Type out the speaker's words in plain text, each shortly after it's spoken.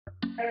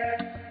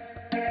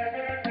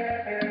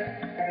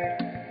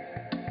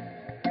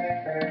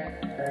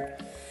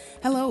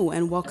Hello,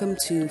 and welcome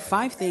to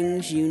 5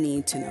 Things You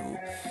Need to Know,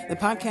 the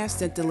podcast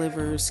that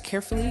delivers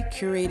carefully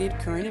curated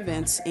current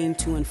events aimed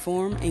to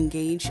inform,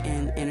 engage,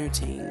 and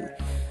entertain.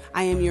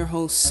 I am your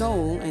host,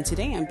 Soul, and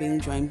today I'm being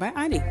joined by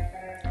Adi.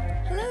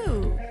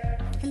 Hello.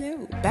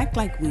 Hello. Back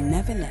like we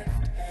never left.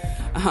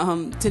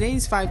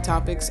 Today's 5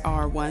 topics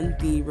are 1,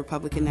 the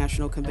Republican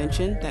National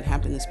Convention that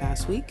happened this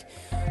past week.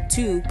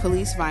 2,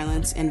 police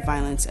violence and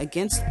violence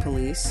against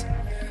police.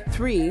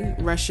 3,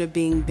 Russia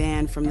being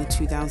banned from the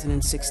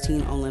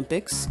 2016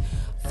 Olympics.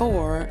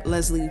 4,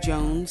 Leslie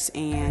Jones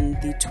and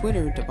the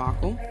Twitter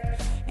debacle.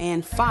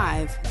 And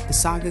 5, the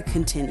saga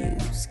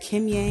continues.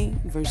 Kimye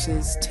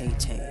versus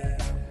Tay-Tay.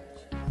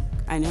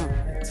 I know,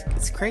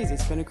 it's crazy.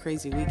 It's been a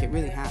crazy week. It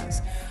really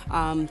has.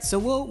 So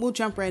we'll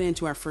jump right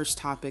into our first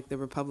topic, the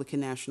Republican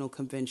National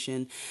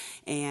Convention.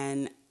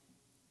 And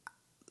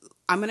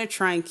I'm going to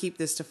try and keep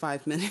this to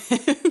 5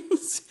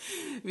 minutes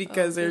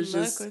because there's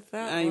just,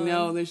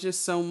 there's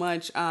just so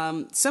much.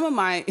 Some of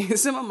my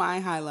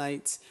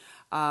highlights.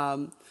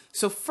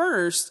 So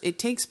first, it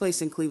takes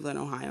place in Cleveland,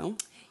 Ohio.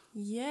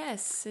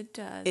 Yes, it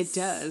does. It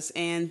does.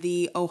 And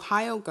the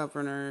Ohio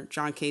governor,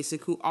 John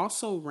Kasich, who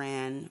also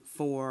ran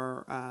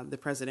for the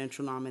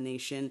presidential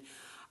nomination,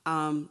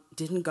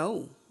 didn't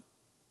go.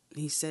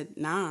 He said,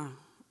 nah,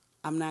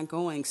 I'm not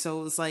going.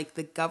 So it was like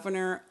the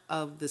governor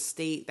of the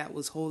state that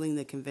was holding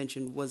the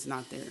convention was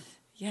not there.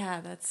 Yeah,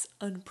 that's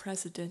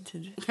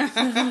unprecedented.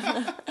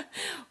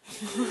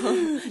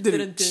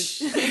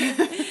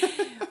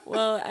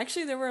 Well,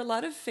 actually, there were a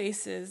lot of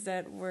faces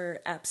that were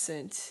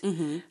absent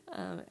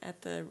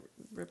at the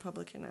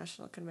Republican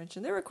National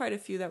Convention. There were quite a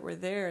few that were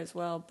there as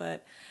well,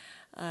 but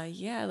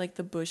like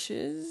the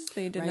Bushes,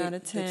 they did not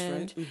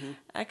attend. That's right. Mm-hmm.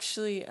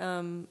 Actually,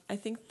 I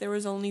think there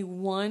was only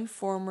one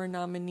former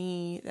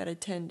nominee that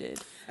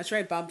attended. That's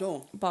right, Bob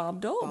Dole.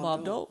 Bob Dole.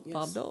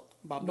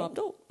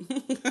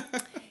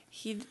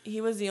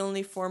 He was the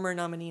only former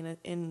nominee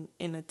in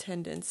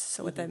attendance.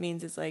 So what that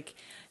means is, like,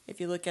 if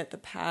you look at the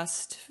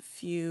past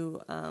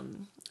few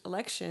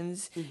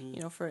elections,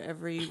 for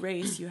every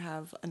race you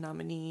have a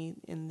nominee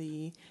in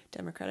the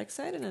Democratic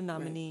side and a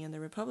nominee in the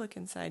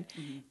Republican side.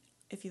 Mm-hmm.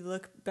 If you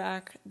look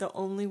back, the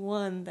only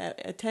one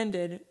that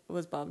attended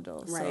was Bob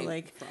Dole. Right. So,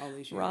 like, for all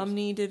these years.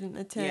 Romney didn't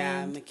attend.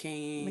 Yeah,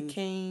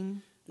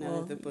 McCain. None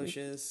of the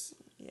Bushes.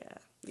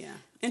 Yeah.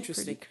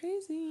 Interesting. Pretty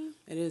crazy.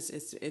 It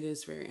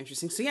is very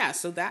interesting.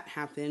 So that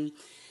happened.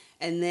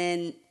 And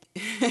then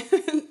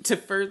to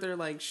further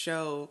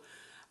show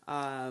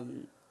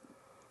the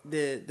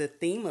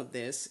theme of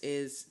this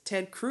is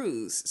Ted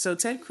Cruz. So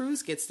Ted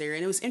Cruz gets there,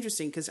 and it was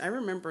interesting because I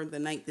remember the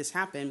night this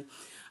happened,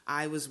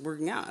 I was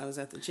working out. I was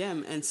at the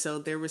gym. And so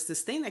there was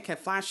this thing that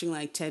kept flashing,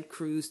 like Ted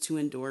Cruz to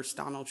endorse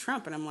Donald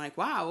Trump. And I'm like,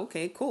 wow,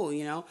 okay, cool.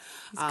 He's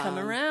come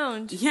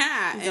around.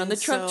 Yeah. He's on the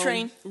Trump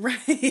train. Right.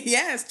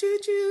 Yes.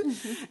 Choo-choo.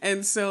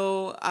 And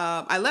so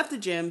I left the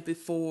gym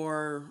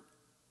before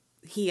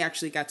he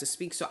actually got to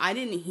speak. So I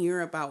didn't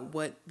hear about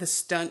what the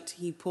stunt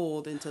he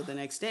pulled until the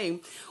next day,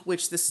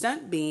 which the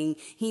stunt being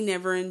he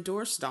never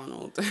endorsed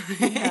Donald.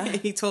 Yeah.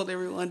 He told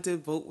everyone to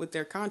vote with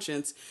their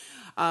conscience.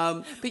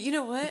 But you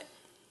know what?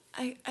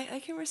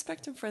 I can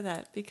respect him for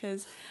that,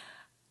 because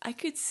I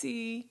could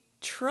see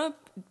Trump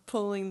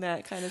pulling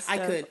that kind of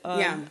stuff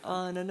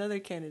on another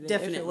candidate.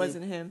 Definitely. If it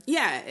wasn't him.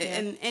 Yeah.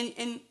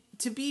 And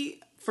to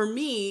be, for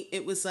me,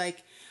 it was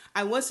like,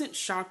 I wasn't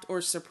shocked or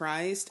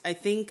surprised. I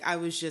think I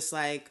was just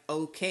like,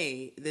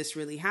 okay, this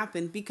really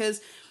happened, because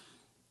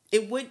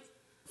it would,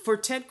 for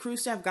Ted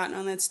Cruz to have gotten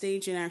on that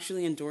stage and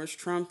actually endorsed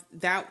Trump,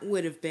 that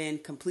would have been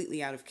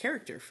completely out of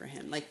character for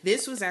him. Like,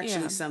 this was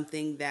actually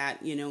something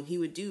that, he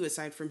would do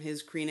aside from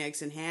his green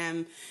eggs and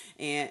ham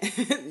and,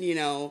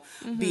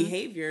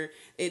 behavior.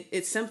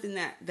 It's something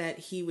that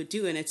he would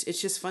do. And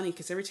it's just funny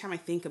because every time I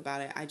think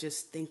about it, I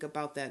just think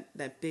about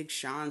that Big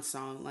Sean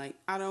song. Like,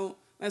 I don't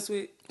mess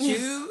with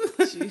you.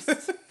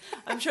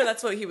 I'm sure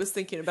that's what he was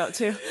thinking about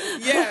too.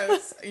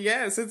 Yes,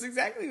 it's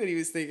exactly what he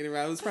was thinking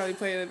about. It was probably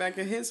playing in the back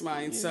of his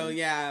mind. So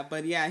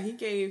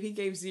he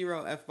gave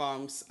 0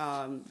 F-bombs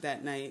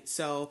that night.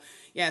 So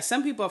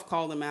some people have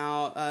called him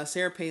out.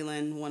 Sarah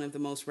Palin, one of the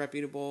most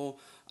reputable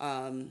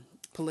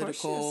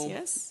political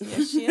yes,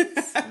 she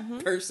is.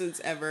 persons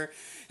ever,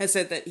 has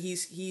said that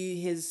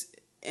he has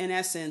in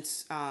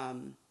essence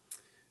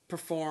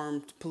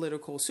performed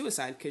political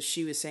suicide, because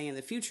she was saying in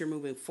the future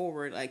moving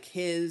forward, like,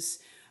 his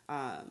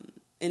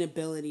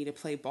inability to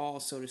play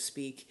ball, so to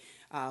speak,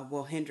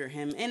 will hinder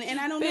him. And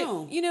I don't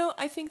know.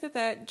 I think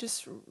that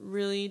just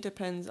really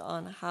depends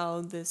on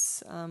how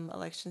this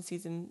election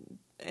season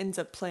ends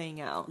up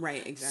playing out.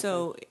 Right, exactly.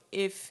 So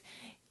if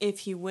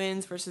he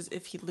wins versus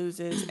if he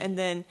loses, and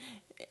then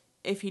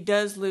if he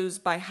does lose,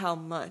 by how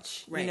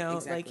much? Right,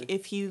 exactly. Like,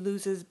 if he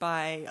loses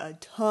by a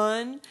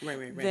ton,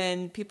 right.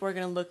 then people are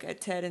going to look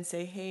at Ted and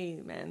say, hey,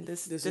 man,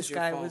 this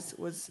guy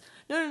was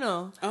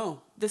no.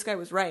 Oh. This guy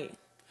was right.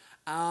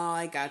 Oh,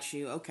 I got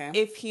you. Okay.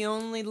 If he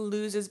only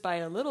loses by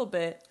a little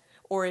bit,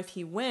 or if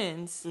he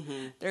wins,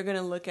 they're going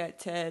to look at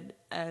Ted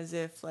as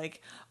if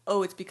like,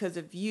 oh, it's because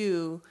of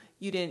you.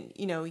 You didn't,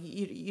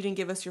 you didn't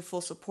give us your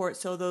full support.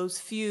 So those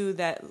few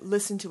that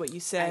listened to what you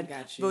said,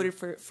 voted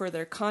for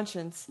their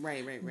conscience,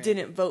 right.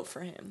 didn't vote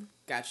for him.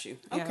 Got you.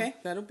 Yeah. Okay,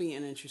 that'll be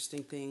an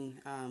interesting thing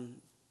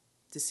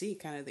to see,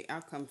 kind of the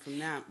outcome from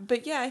that.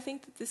 But yeah, I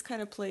think that this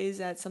kind of plays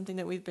at something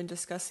that we've been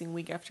discussing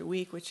week after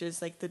week, which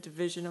is like the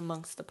division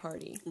amongst the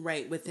party.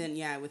 Right, within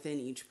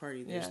each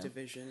party, there's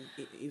division,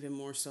 even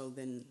more so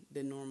than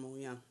normal.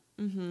 Yeah.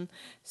 Mm-hmm.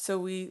 So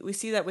we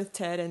see that with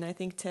Ted, and I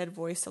think Ted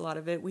voiced a lot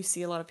of it. We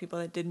see a lot of people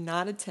that did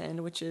not attend,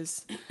 which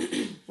is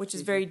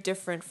very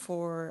different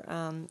for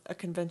a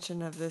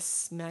convention of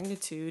this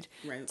magnitude,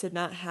 to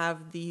not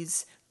have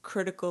these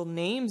critical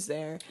names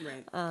there.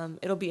 Right.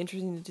 It'll be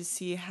interesting to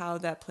see how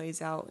that plays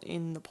out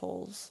in the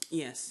polls.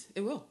 Yes,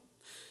 it will.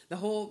 The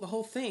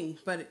whole thing.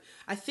 But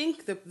I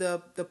think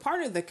the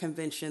part of the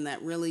convention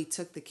that really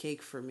took the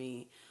cake for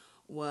me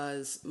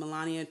was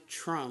Melania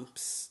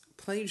Trump's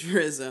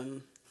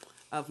plagiarism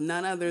of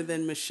none other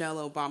than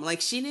Michelle Obama.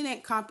 Like, she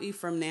didn't copy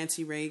from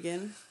Nancy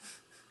Reagan.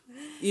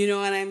 You know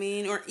what I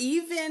mean? Or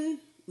even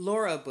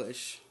Laura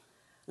Bush,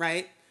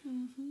 right?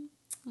 Mm-hmm.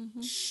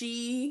 Mm-hmm.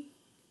 She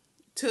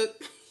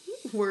took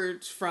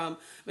words from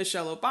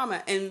Michelle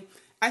Obama. And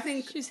I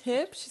think she's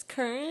hip, she's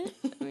current.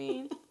 I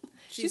mean,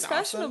 she's awesome.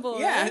 Fashionable.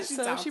 Yeah, right? she's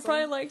so awesome. She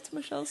probably liked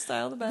Michelle's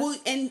style the best. Well,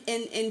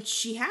 and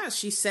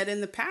she said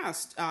in the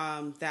past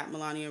that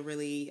Melania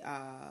really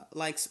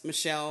likes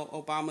Michelle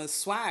Obama's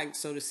swag,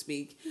 so to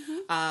speak.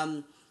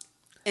 Mm-hmm.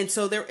 And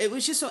so it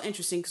was just so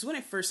interesting because when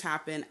it first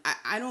happened,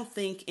 I don't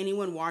think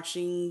anyone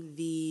watching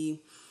the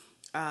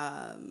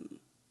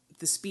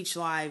speech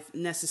live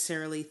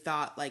necessarily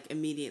thought like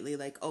immediately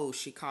like, oh,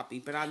 she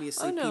copied, but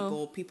obviously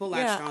people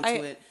latched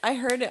onto it. I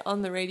heard it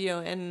on the radio,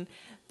 and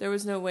there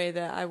was no way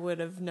that I would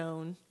have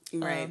known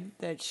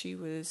that she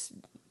was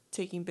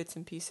taking bits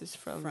and pieces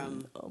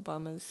from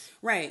Obama's.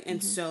 Right,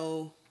 and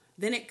so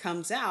then it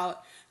comes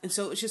out, and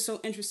so it's just so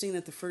interesting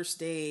that the first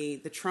day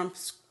the Trump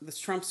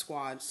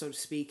squad, so to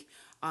speak,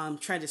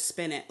 tried to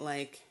spin it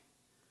like,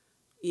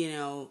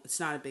 it's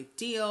not a big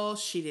deal.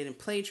 She didn't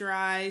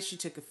plagiarize. She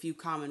took a few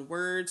common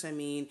words. I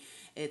mean,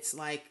 it's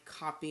like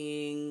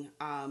copying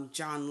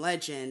John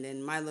Legend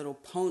and My Little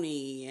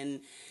Pony.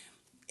 And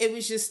it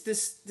was just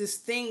this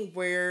thing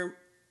where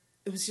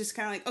it was just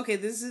kind of like, okay,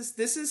 this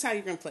is how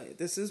you're going to play it.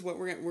 This is what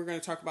we're going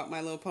to talk about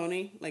My Little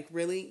Pony. Like,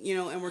 really?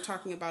 And we're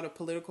talking about a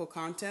political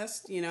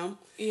contest,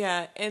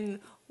 Yeah, and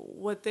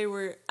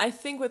I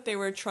think what they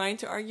were trying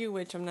to argue,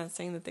 which I'm not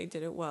saying that they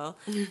did it well,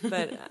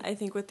 but I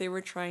think what they were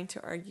trying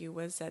to argue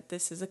was that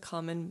this is a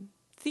common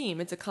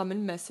theme. It's a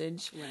common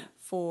message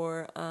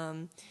for,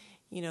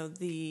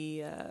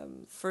 the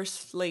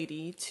First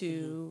Lady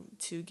to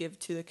give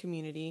to the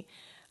community.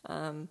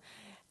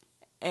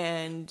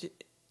 And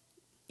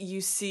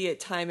you see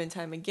it time and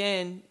time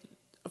again,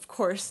 of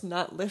course,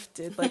 not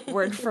lifted like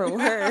word for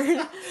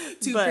word.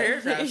 Two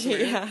paragraphs.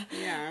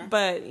 Yeah.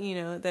 But,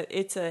 that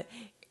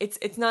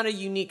it's not a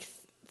unique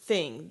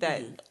thing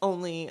that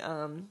only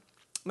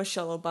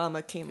Michelle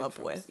Obama came up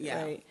with,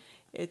 right?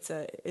 It's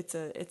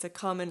a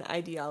common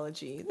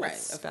ideology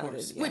that's founded,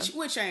 course. Yeah.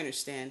 Which I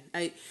understand.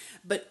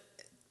 But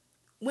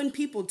when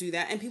people do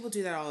that, and people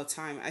do that all the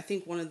time, I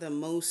think one of the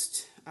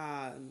most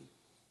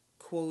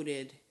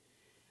quoted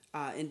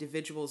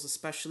individuals,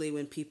 especially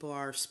when people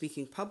are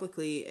speaking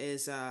publicly,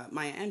 is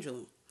Maya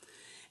Angelou.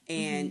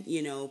 And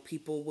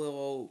people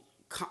will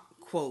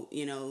quote,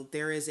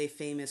 there is a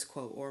famous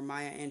quote, or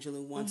Maya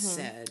Angelou once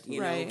said,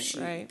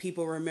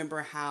 people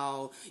remember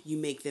how you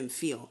make them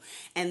feel.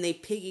 And they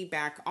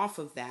piggyback off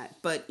of that.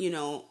 But,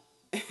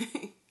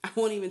 I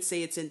won't even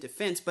say it's in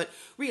defense, but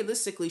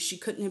realistically, she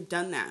couldn't have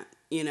done that.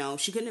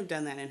 She couldn't have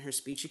done that in her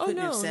speech. She couldn't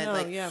have said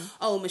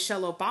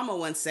Michelle Obama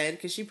once said,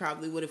 because she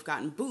probably would have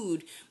gotten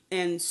booed.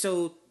 And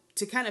so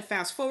to kind of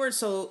fast forward,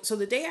 so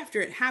the day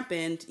after it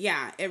happened,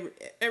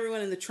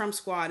 everyone in the Trump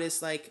squad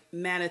is like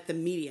mad at the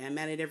media,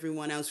 mad at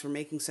everyone else for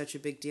making such a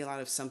big deal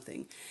out of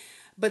something.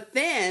 But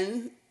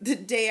then the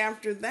day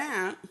after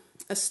that,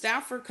 a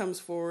staffer comes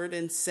forward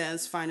and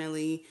says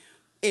finally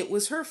it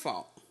was her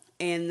fault,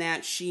 and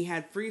that she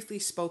had briefly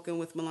spoken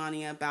with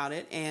Melania about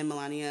it, and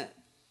Melania,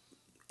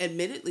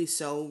 admittedly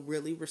so,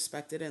 really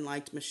respected and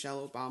liked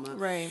Michelle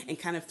Obama, and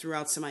kind of threw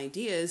out some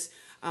ideas.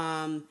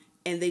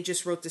 And they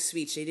just wrote the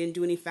speech. They didn't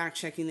do any fact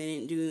checking. They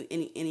didn't do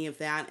any of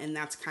that. And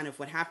that's kind of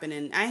what happened.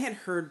 And I had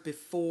heard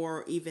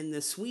before, even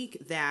this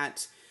week,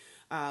 that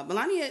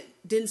Melania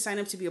didn't sign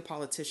up to be a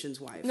politician's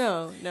wife.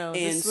 No. And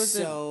this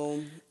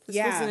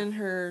wasn't in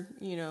her,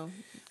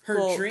 her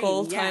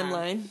goal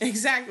timeline.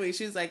 Exactly.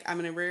 She was like,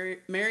 I'm going to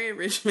marry a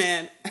rich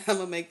man. I'm going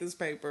to make this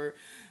paper.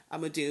 I'm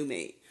going to do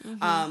me.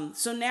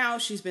 So now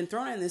she's been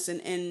thrown in this,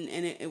 and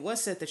it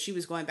was said that she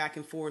was going back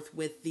and forth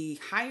with the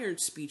hired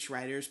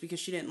speechwriters because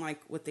she didn't like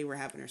what they were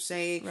having her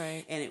say.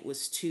 Right. And it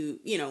was too,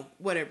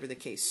 whatever the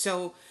case.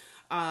 So,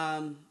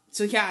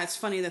 it's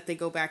funny that they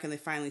go back and they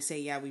finally say,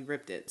 yeah, we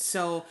ripped it.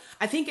 So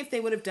I think if they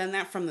would have done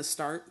that from the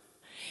start,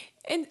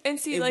 and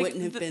see, it like,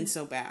 wouldn't have been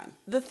so bad.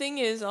 The thing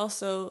is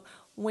also,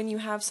 when you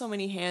have so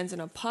many hands in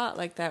a pot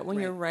like that, when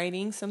you're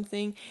writing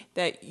something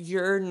that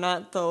you're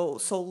not the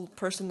sole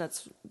person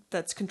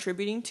that's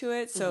contributing to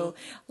it. So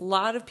a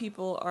lot of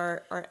people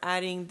are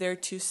adding their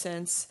 2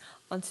 cents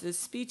onto the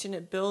speech, and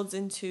it builds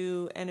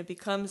into, and it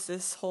becomes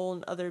this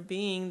whole other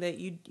being that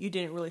you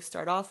didn't really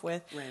start off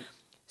with. Right.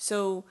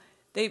 So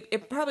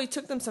it probably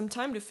took them some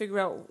time to figure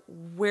out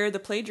where the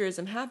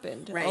plagiarism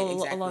happened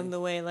along the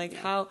way. Like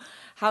how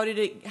did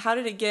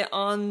it get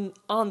on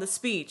the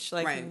speech?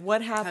 Like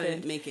what happened? How did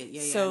it make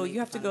it? So you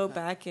have to go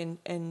back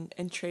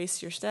and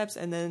trace your steps,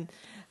 and then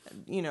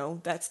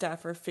that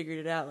staffer figured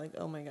it out. Like,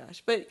 oh my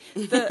gosh! But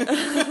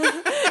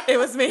it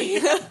was me.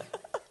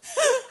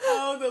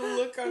 Oh, the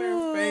look on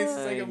her face.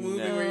 It's like a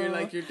movie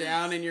where you're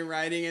down and you're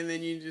writing, and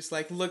then you just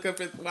like look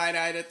up at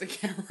wide-eyed at the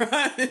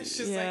camera. It's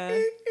just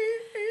like.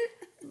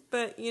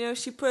 But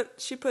she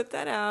put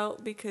that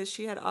out because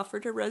she had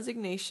offered her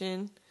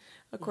resignation.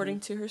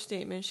 According to her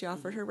statement, she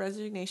offered her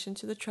resignation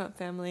to the Trump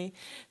family.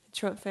 The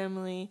Trump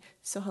family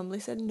so humbly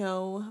said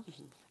no.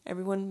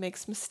 Everyone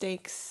makes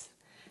mistakes,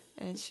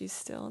 and she's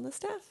still on the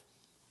staff.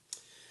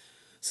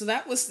 So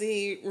that was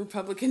the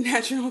Republican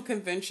National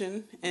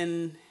Convention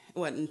in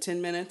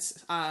 10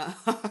 minutes.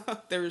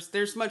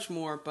 There's much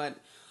more, but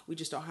we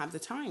just don't have the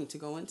time to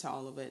go into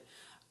all of it.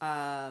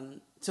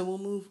 So we'll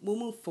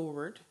move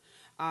forward.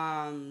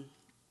 And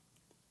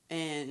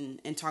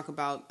talk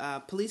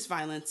about police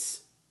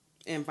violence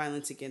and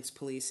violence against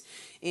police.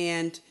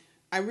 And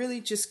I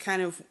really just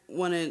kind of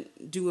want to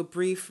do a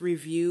brief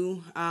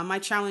review. My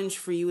challenge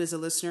for you as a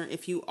listener,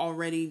 if you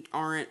already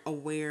aren't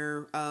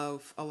aware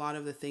of a lot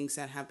of the things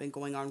that have been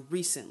going on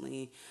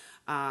recently,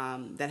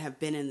 that have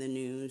been in the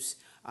news,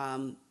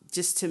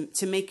 just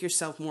to make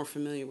yourself more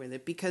familiar with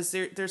it, because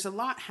there's a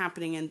lot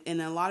happening,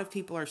 and a lot of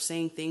people are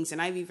saying things,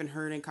 and I've even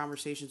heard in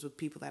conversations with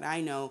people that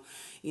I know,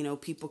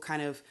 people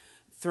kind of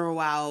throw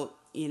out,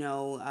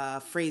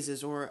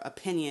 phrases or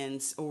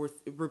opinions or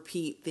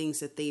repeat things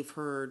that they've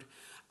heard,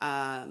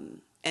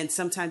 and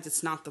sometimes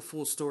it's not the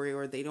full story,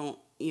 or they don't,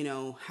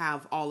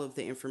 have all of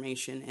the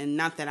information, and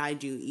not that I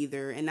do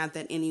either, and not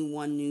that any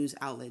one news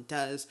outlet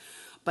does,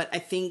 but I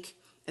think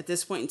at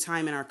this point in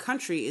time in our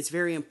country, it's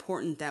very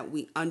important that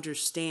we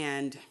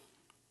understand,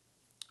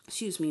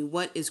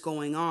 what is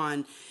going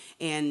on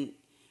and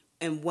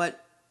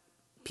what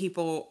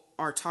people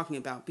are talking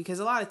about. Because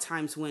a lot of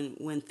times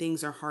when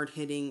things are hard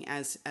hitting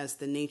as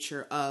the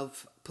nature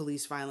of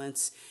police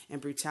violence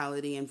and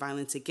brutality and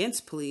violence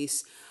against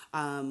police,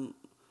 I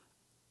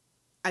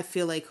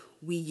feel like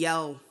we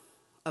yell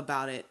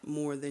about it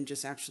more than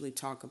just actually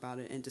talk about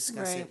it and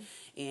discuss it.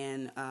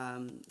 And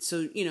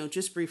so,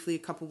 just briefly, a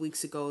couple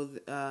weeks ago,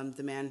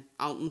 the man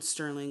Alton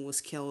Sterling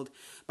was killed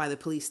by the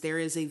police. There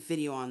is a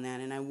video on that,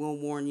 and I will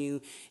warn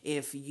you,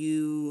 if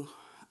you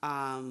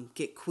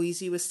get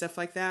queasy with stuff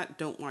like that,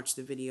 don't watch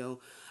the video.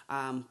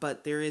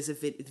 But there is a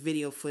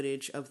video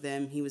footage of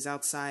them. He was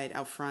out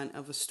front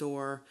of a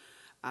store,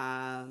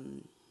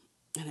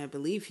 and I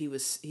believe he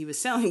was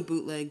selling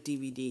bootleg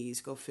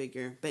DVDs. Go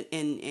figure. But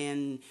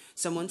and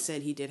someone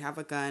said he did have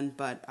a gun,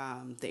 but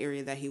the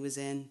area that he was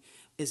in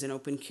is an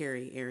open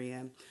carry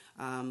area.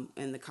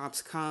 And the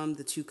cops come.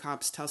 The two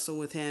cops tussle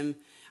with him,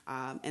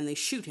 and they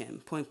shoot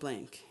him point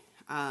blank.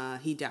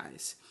 He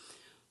dies.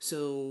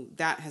 So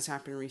that has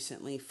happened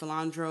recently.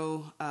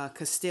 Philandro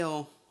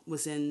Castile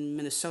was in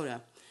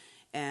Minnesota,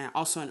 and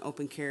also an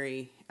open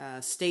carry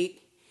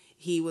state.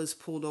 He was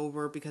pulled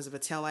over because of a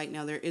taillight.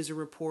 Now, there is a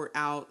report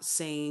out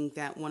saying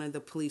that one of the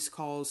police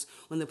calls,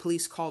 when the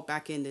police called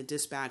back into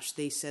dispatch,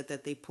 they said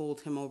that they pulled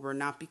him over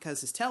not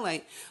because his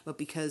taillight, but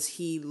because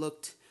he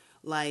looked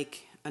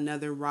like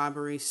another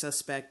robbery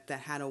suspect that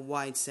had a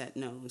wide set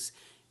nose.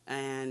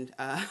 And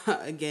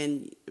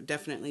again,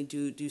 definitely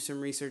do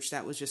some research.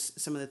 That was just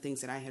some of the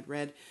things that I had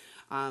read.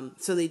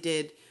 So they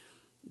did.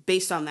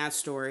 Based on that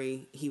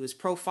story, he was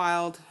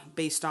profiled.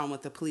 Based on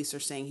what the police are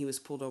saying, he was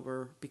pulled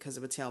over because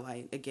of a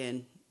taillight.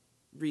 Again,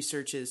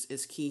 research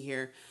is key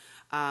here.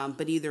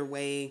 But either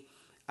way,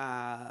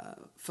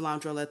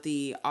 Philandro let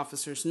the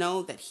officers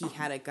know that he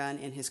had a gun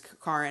in his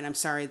car. And I'm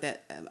sorry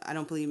that I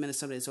don't believe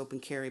Minnesota is open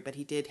carry, but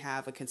he did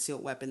have a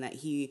concealed weapon that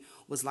he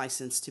was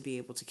licensed to be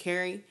able to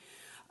carry.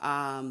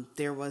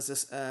 There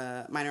was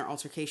a minor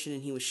altercation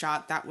and he was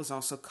shot. That was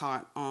also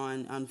caught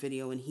on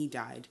video, and he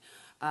died.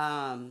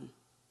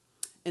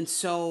 And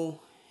so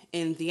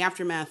in the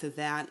aftermath of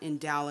that, in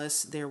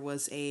Dallas, there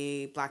was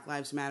a Black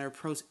Lives Matter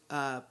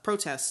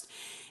protest.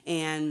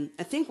 And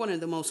I think one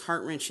of the most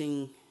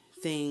heart-wrenching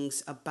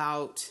things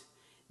about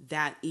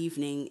that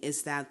evening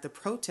is that the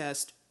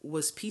protest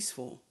was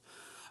peaceful.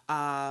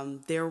 Law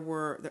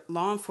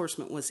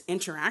enforcement was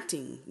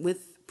interacting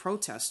with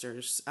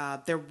protesters.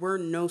 There were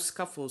no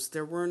scuffles.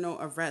 There were no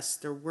arrests.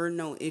 There were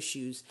no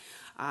issues.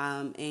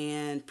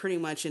 And pretty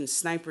much in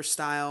sniper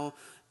style,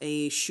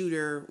 a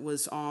shooter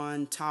was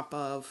on top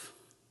of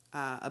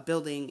a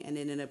building and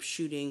ended up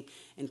shooting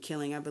and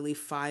killing, I believe,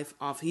 5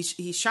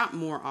 he shot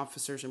more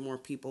officers and more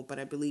people, but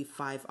I believe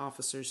 5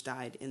 officers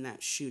died in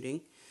that shooting,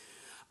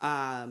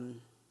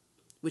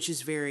 which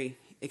is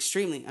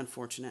extremely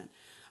unfortunate.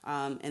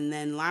 And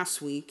then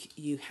last week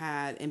you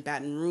had in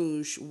Baton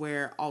Rouge,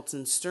 where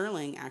Alton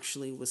Sterling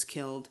actually was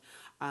killed.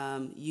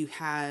 You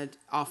had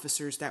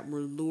officers that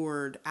were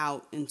lured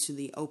out into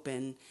the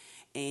open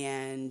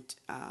and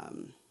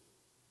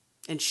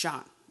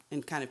shot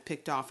and kind of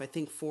picked off. I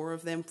think 4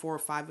 or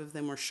 5 of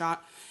them were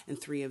shot and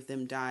 3 of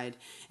them died.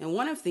 And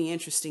one of the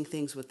interesting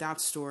things with that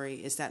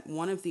story is that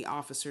one of the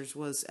officers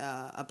was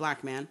a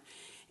black man,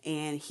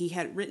 and he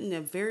had written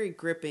a very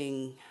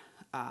gripping,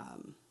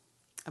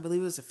 I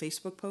believe it was a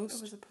Facebook post.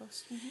 It was a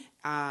post.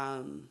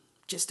 Mm-hmm.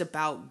 Just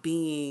about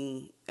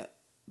being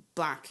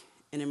black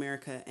in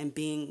America and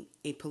being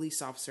a police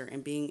officer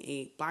and being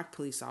a black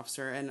police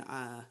officer. And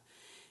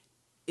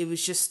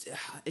it's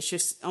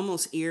just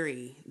almost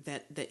eerie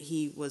that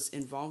he was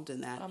involved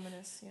in that.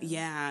 Ominous, yeah.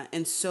 Yeah,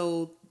 and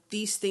so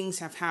these things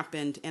have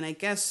happened, and I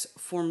guess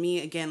for me,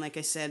 again, like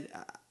I said,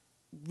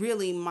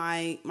 really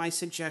my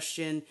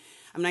suggestion,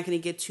 I'm not going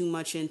to get too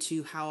much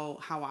into how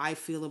I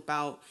feel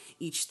about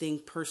each thing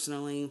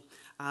personally,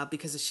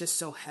 because it's just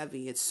so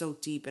heavy. It's so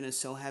deep and it's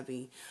so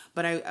heavy.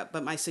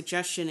 But my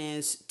suggestion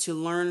is to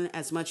learn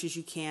as much as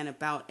you can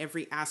about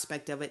every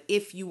aspect of it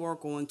if you are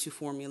going to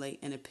formulate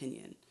an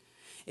opinion.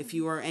 If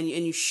you are, and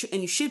you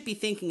should be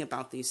thinking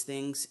about these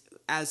things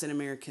as an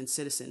American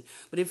citizen.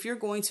 But if you're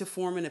going to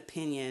form an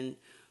opinion,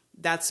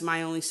 that's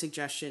my only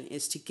suggestion,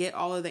 is to get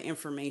all of the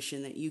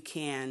information that you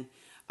can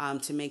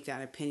to make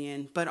that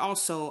opinion. But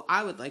also,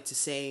 I would like to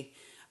say,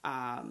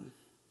 and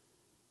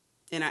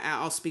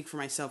I'll speak for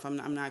myself.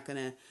 I'm not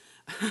going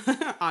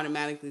to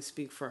automatically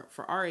speak for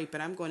Ari, but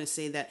I'm going to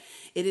say that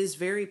it is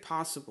very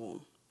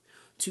possible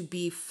to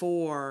be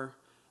for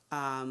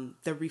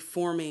the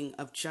reforming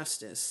of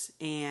justice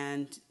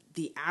and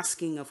the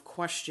asking of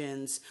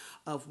questions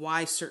of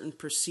why certain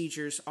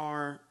procedures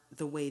are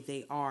the way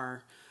they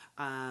are,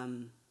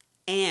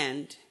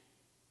 and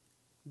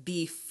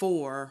be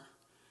for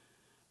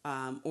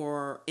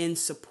or in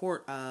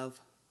support of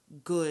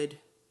good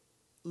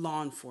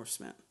law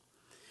enforcement.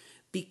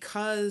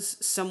 Because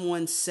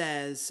someone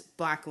says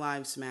Black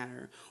Lives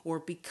Matter, or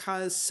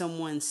because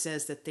someone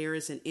says that there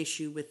is an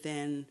issue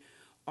within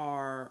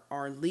our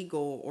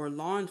legal or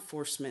law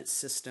enforcement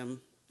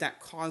system that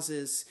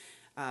causes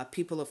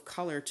people of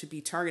color to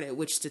be targeted,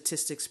 which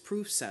statistics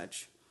prove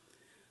such.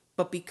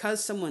 But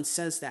because someone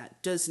says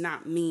that does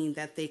not mean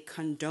that they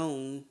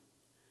condone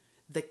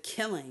the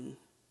killing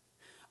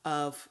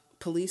of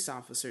police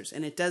officers.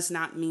 And it does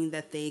not mean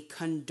that they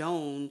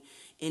condone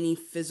any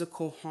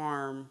physical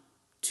harm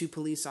to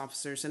police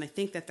officers. And I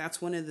think that that's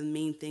one of the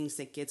main things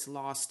that gets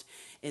lost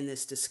in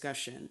this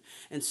discussion.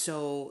 And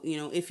so,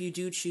 if you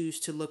do choose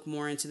to look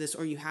more into this,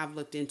 or you have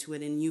looked into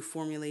it and you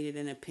formulated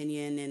an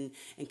opinion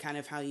and kind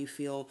of how you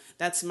feel,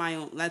 that's my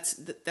own,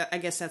 I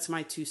guess that's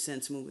my 2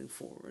 cents moving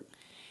forward.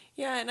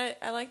 Yeah, and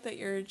I like that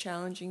you're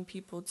challenging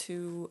people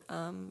to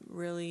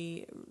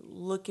really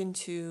look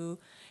into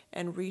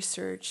and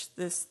research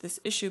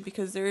this issue,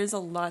 because there is a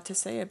lot to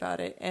say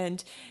about it.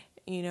 And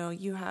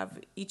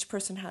each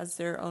person has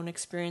their own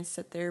experience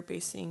that they're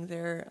basing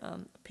their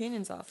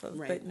opinions off of.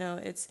 Right. But no,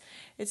 it's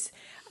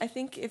I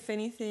think if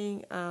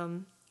anything,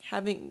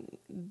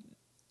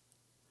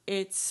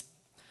 it's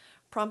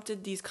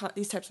prompted these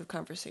types of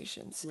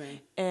conversations.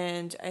 Right.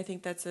 And I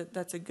think that's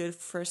a good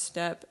first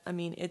step. I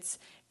mean, it's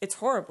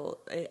horrible.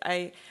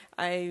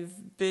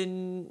 I've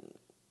been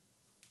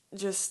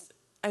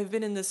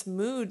in this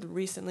mood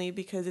recently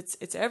because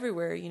it's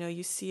everywhere.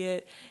 You see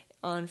it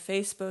on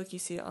Facebook, you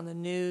see it on the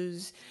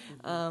news,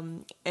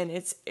 and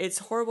it's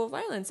horrible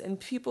violence, and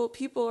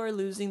people are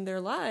losing their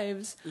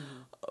lives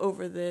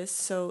over this.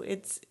 So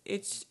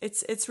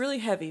it's really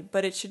heavy,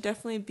 but it should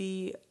definitely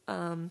be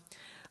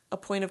a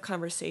point of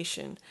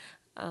conversation.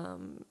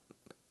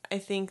 I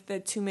think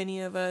that too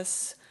many of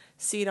us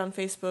see it on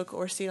Facebook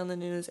or see it on the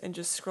news and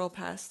just scroll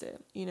past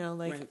it.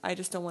 Right. I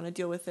just don't want to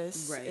deal with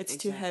this. Right, it's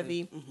exactly. Too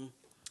heavy. Mm-hmm.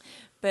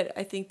 But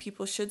I think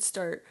people should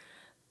start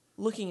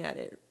looking at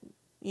it,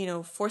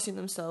 forcing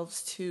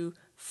themselves to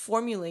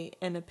formulate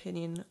an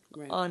opinion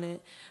on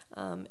it,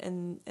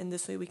 and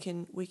this way we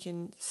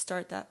can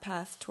start that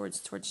path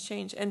towards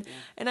change. And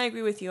I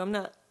agree with you. I'm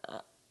not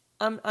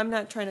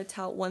trying to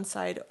tout one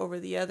side over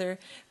the other,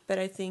 but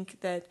I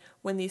think that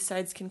when these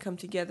sides can come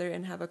together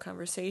and have a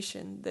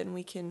conversation, then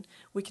we can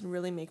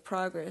really make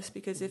progress.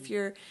 Because if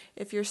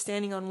you're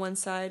standing on one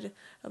side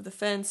of the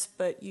fence,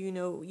 but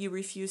you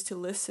refuse to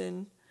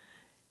listen,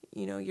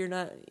 you're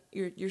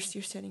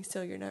standing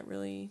still. You're not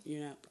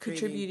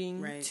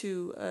contributing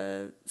to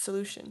a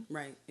solution.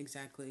 Right.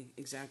 Exactly.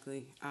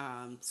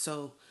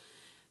 So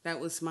that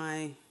was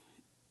my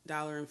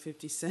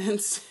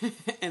 $1.50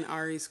 and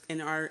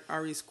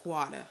Ari's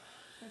quota.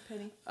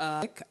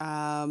 A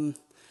penny.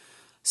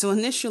 So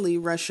initially,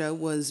 Russia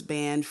was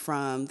banned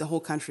from the whole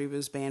country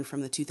was banned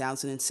from the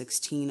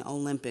 2016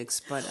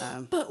 Olympics, but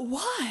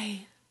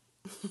why?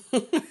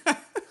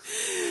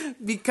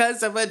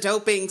 Because of a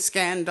doping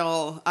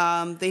scandal.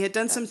 They had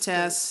done some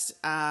tests.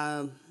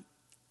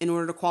 in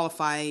order to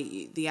qualify,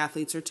 the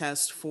athletes are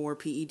tested for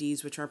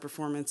PEDs, which are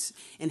performance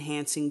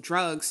enhancing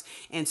drugs.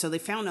 And so they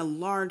found a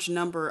large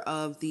number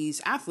of these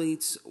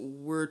athletes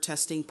were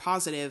testing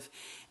positive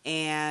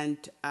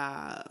and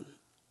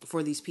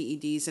for these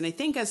PEDs. And I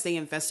think as they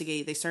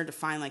investigate, they started to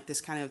find like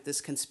this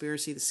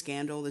conspiracy, the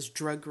scandal, this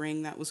drug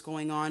ring that was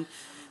going on.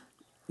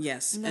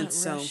 Yes. Not and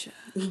so Russia.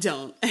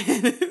 don't.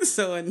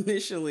 So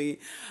initially,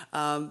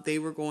 they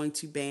were going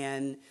to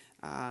ban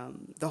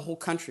the whole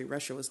country.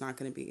 Russia was not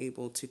going to be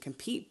able to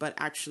compete, but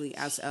actually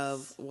as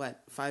of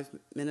 5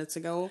 minutes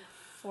ago?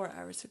 4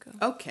 hours ago.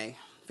 Okay.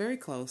 Very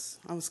close.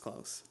 I was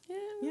close.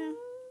 Yeah.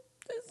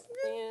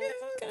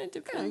 It kind of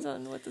depends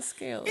on what the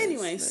scale is.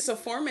 Anyways, so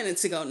 4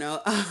 minutes ago,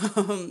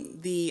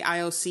 the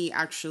IOC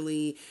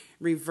actually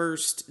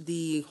reversed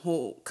the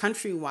whole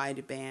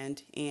countrywide ban,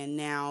 and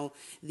now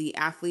the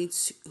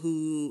athletes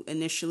who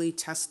initially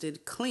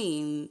tested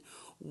clean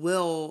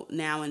will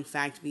now, in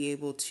fact, be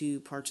able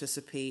to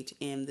participate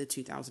in the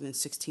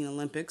 2016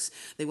 Olympics.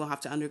 They will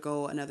have to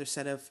undergo another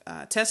set of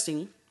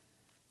testing.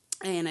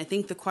 And I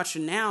think the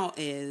question now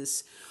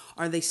is,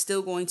 are they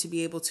still going to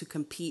be able to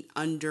compete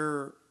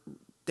under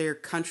their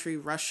country,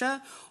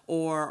 Russia,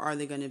 or are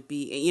they going to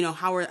be,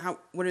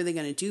 what are they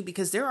going to do?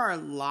 Because there are a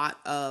lot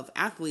of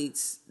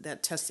athletes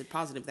that tested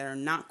positive that are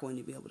not going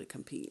to be able to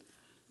compete.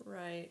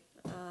 Right.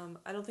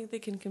 I don't think they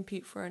can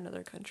compete for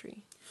another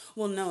country.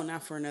 Well, no,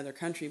 not for another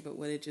country, but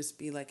would it just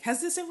be like,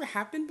 has this ever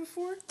happened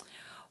before?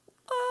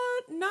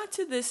 Not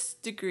to this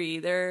degree.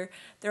 There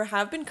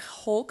have been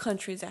whole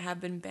countries that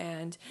have been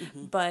banned,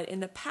 but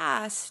in the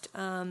past,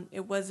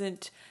 it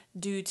wasn't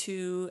due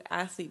to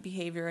athlete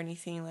behavior or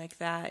anything like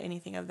that,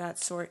 anything of that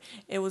sort.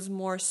 It was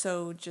more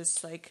so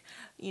just like,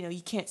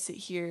 you can't sit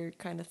here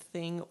kind of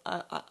thing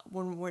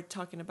when we're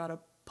talking about a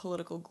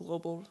political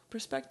global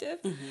perspective.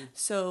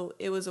 So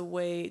it was a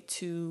way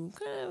to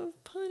kind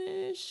of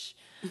punish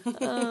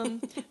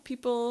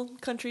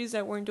countries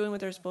that weren't doing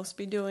what they're supposed to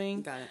be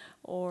doing. Got it.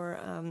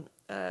 Or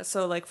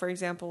so, like, for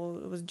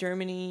example, it was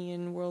Germany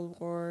in World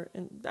War,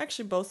 and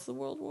actually both the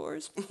World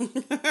Wars.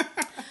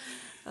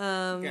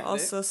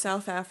 Also,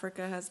 South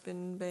Africa has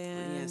been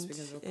banned. Yes,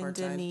 because of apartheid.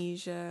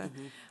 Indonesia,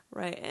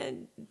 right,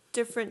 and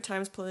different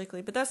times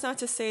politically. But that's not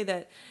to say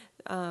that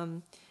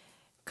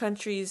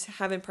countries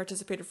haven't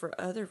participated for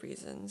other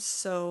reasons.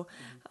 So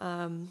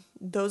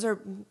those are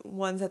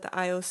ones that the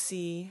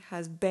IOC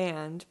has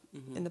banned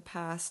in the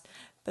past.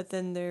 But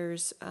then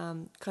there's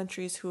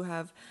countries who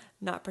have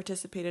not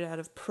participated out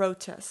of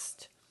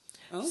protest.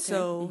 Okay.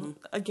 So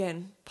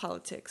again,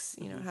 politics,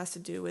 it has to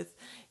do with,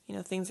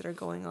 things that are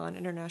going on,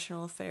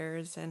 international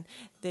affairs, and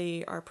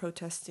they are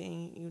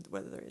protesting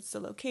whether it's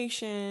the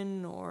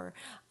location or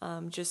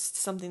just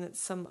something that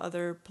some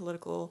other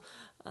political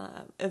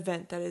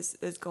event that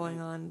is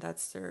going on.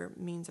 That's their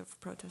means of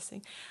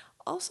protesting.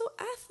 Also,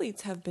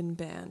 athletes have been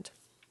banned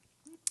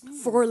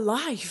for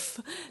life.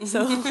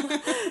 So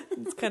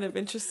it's kind of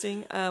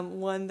interesting.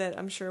 One that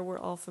I'm sure we're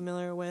all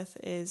familiar with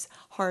is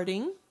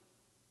Harding.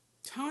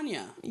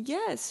 Tanya.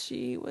 Yes,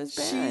 she was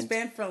banned. She's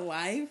banned for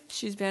life?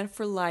 She's banned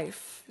for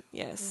life,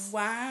 yes.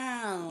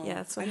 Wow. Yeah,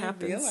 that's what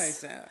happens. I didn't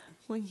realize that.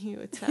 When you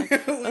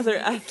attack other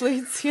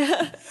athletes,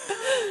 yeah.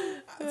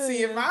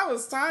 See, if I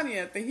was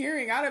Tanya at the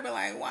hearing, I'd have been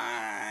like,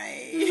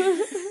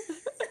 why?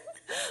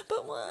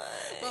 But why?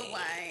 But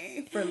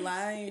why? For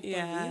life?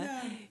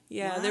 Yeah.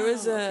 Yeah, wow, there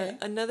was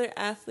another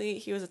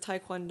athlete. He was a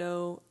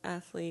Taekwondo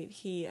athlete.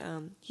 He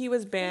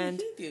was banned.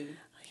 What did he do?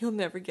 You'll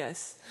never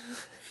guess.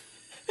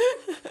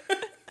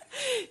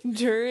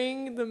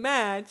 During the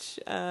match,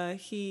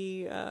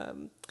 he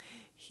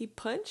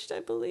punched, I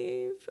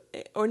believe,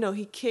 or no,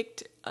 he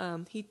kicked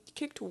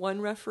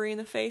one referee in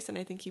the face, and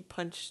I think he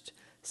punched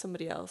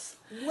somebody else.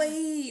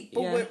 Wait,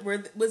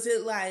 but was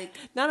it like...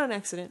 Not on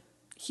accident.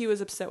 He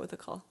was upset with the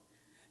call.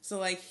 So,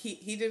 like,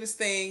 he did his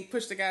thing,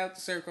 pushed the guy out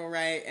the circle,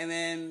 right? And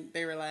then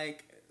they were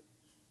like,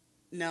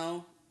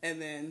 no.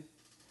 And then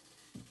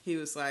he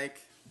was like,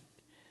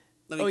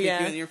 let me kick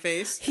you in your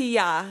face.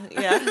 Yeah.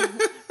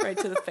 Right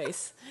to the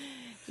face.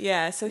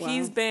 Yeah, so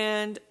he's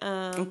banned.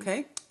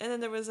 Okay. And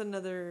then there was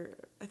another,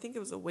 I think it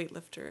was a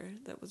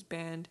weightlifter that was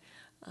banned.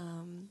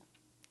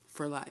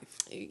 For life.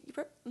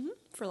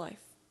 For life.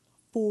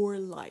 For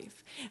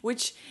life.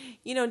 Which,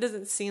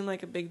 doesn't seem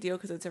like a big deal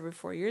because it's every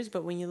 4 years.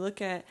 But when you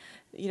look at,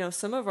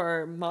 some of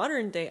our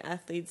modern day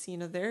athletes,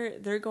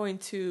 they're going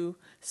to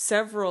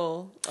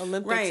several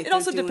Olympics. Right, it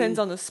also depends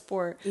on the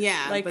sport.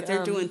 Yeah, like, but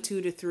they're doing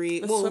 2 to 3.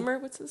 The swimmer,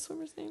 what's the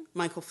swimmer's name?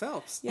 Michael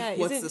Phelps. Yeah.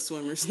 What's the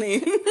swimmer's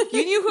name?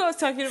 You knew who I was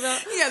talking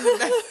about? Yeah,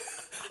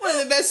 one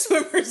of the best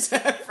swimmers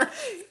ever.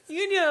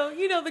 You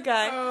know the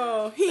guy.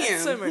 Oh, him.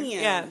 Swimmer.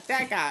 Yeah.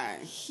 That guy.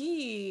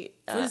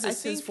 What is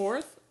this, his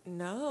fourth?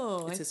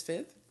 No. It's his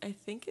fifth? I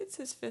think it's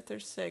his fifth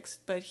or sixth,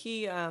 but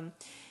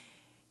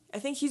I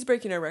think he's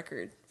breaking a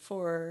record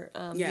for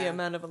the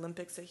amount of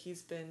Olympics that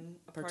he's been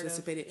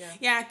participated. Part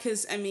of. Yeah,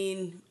 because, I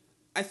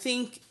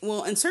think,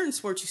 in certain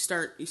sports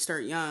you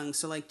start young.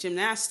 So, like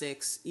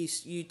gymnastics,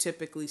 you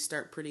typically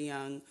start pretty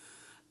young.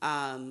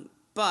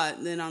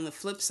 But then on the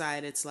flip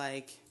side, it's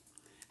like,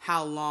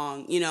 how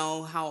long,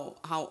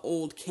 how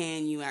old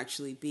can you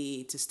actually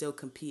be to still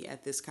compete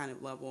at this kind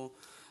of level.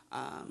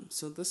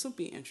 So this will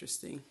be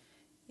interesting.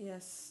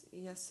 Yes,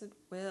 it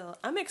will.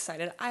 I'm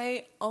excited.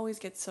 I always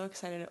get so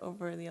excited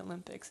over the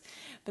Olympics,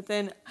 but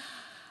then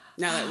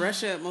now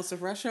that most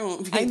of Russia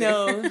won't be I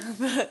there. know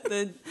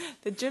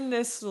the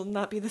gymnasts will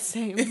not be the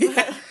same.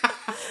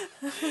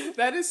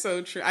 That is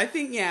so true. I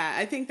think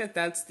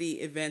that's the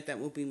event that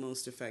will be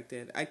most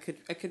affected. I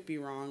could be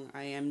wrong.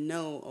 I am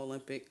no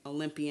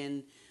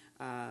Olympian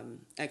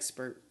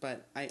expert,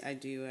 but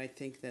I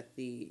think that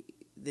the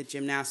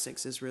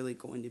gymnastics is really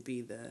going to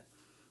be the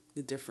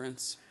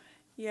difference.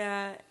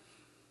 Yeah,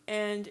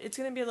 and it's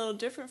going to be a little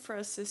different for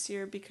us this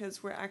year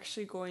because we're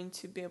actually going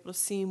to be able to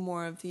see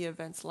more of the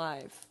events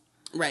live.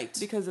 Right.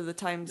 Because of the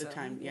time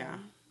zone.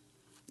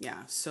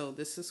 Yeah, so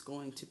this is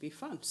going to be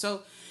fun.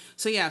 So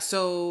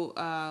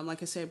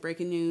like I said,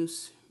 breaking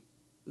news,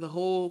 the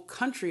whole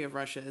country of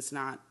Russia is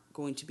not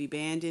going to be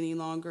banned any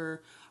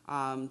longer.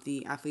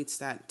 The athletes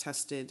that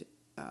tested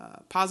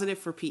positive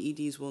for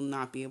PEDs will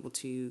not be able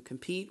to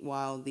compete,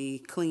 while the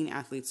clean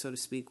athletes, so to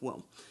speak,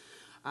 will.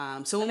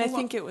 And I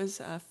think it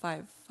was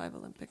five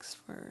Olympics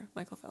for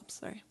Michael Phelps.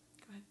 Sorry.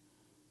 Go ahead.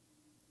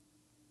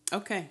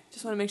 Okay.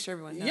 Just want to make sure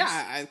everyone knows.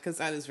 Yeah, because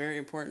that is very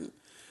important.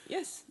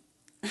 Yes.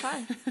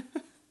 Hi.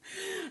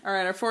 All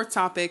right, our fourth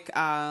topic,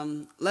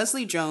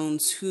 Leslie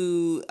Jones,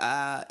 who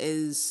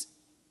is,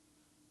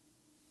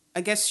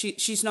 I guess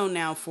she's known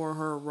now for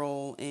her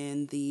role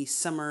in the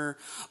summer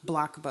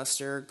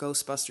blockbuster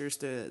Ghostbusters,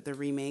 the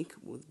remake,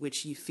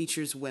 which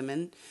features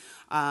women.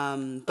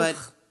 But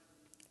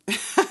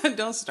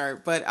don't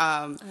start. But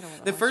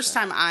the first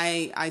time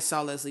I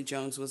saw Leslie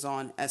Jones was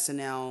on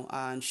SNL,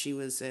 and she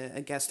was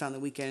a guest on the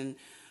Weekend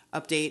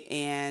Update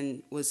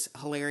and was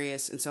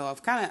hilarious, and so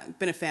I've kind of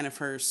been a fan of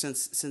hers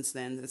since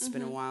then. It's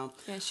been a while.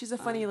 Yeah, she's a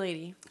funny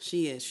lady.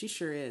 She is. She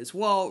sure is.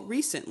 Well,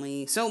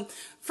 recently, so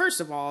first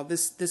of all,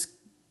 this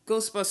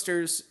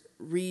Ghostbusters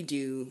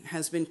redo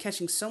has been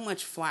catching so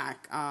much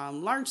flack,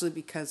 largely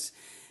because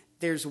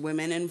there's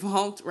women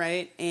involved,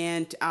 right?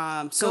 And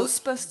so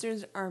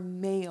Ghostbusters are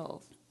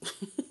male.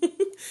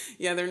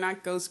 Yeah, they're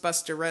not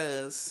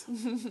Ghostbusteres.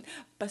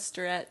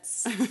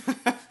 Busterettes.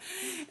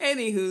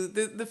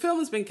 Anywho, the film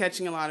has been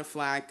catching a lot of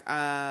flack.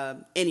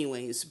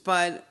 Anyways,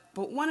 but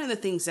one of the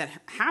things that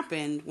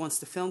happened once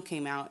the film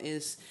came out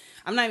is,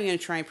 I'm not even going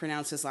to try and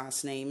pronounce his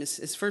last name.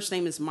 His first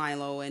name is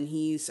Milo, and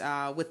he's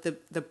with the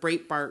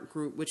Breitbart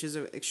Group, which is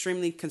an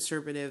extremely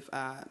conservative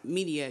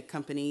media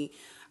company,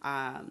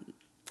 and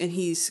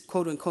he's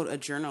quote unquote a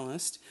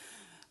journalist.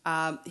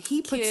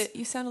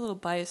 You sound a little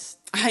biased.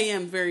 I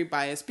am very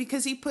biased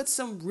because he puts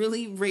some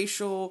really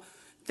racial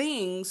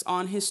things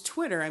on his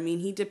Twitter. I mean,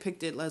 he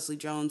depicted Leslie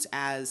Jones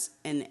as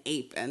an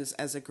ape,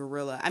 as a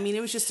gorilla. I mean, it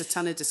was just a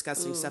ton of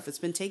disgusting stuff. It's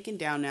been taken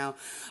down now.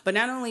 But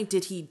not only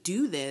did he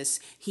do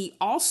this, he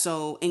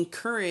also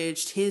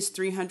encouraged his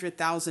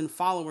 300,000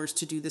 followers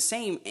to do the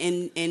same,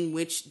 in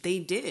which they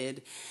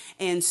did.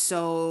 And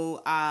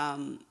so,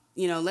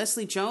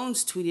 Leslie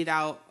Jones tweeted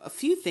out a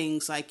few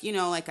things like,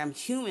 I'm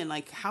human.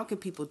 Like, how can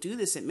people do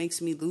this? It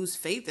makes me lose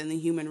faith in the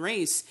human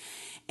race.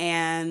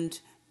 And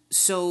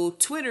so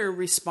Twitter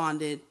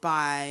responded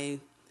by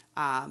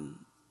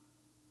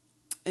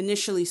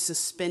initially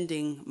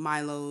suspending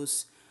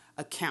Milo's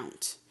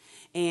account.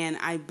 And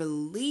I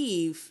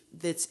believe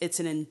that it's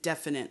an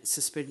indefinite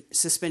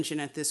suspension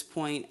at this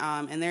point.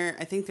 And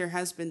I think there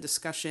has been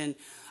discussion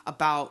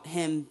about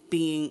him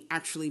being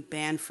actually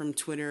banned from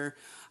Twitter.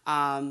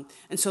 And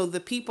so the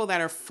people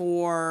that are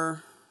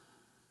for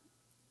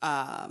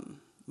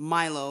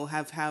Milo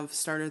have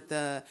started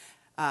the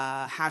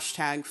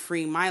hashtag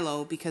Free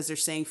Milo because they're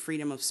saying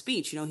freedom of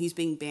speech. He's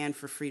being banned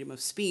for freedom of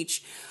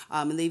speech.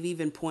 And they've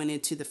even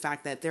pointed to the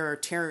fact that there are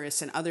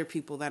terrorists and other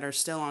people that are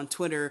still on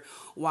Twitter,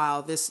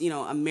 while this,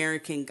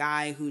 American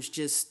guy who's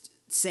just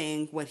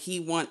saying what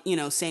he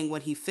saying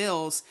what he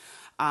feels,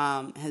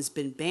 has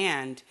been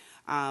banned.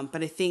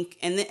 But I think,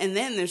 and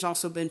then there's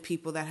also been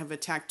people that have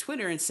attacked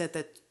Twitter and said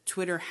that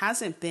Twitter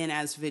hasn't been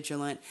as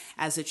vigilant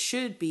as it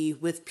should be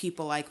with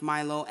people like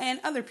Milo and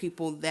other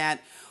people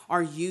that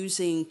are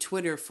using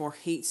Twitter for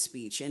hate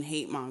speech and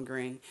hate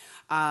mongering.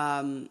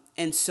 And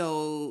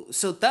so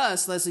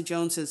thus Leslie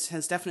Jones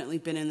has definitely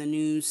been in the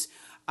news,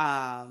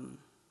 in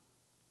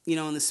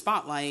the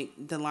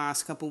spotlight the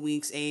last couple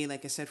weeks,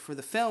 like I said, for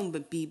the film,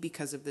 but B,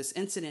 because of this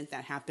incident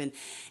that happened.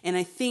 And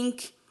I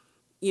think,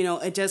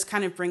 it does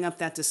kind of bring up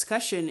that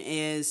discussion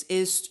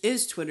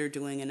is Twitter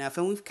doing enough?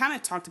 And we've kind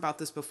of talked about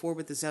this before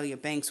with Azalea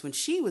Banks when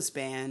she was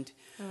banned,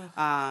 or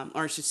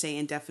I should say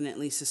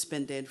indefinitely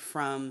suspended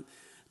from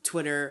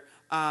Twitter.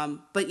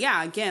 But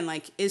yeah, again,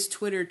 like, is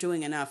Twitter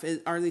doing enough?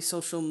 Are these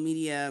social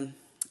media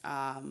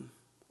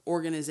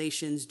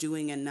organizations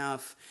doing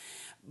enough?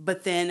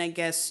 But then I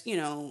guess,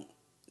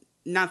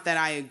 not that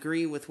I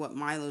agree with what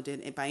Milo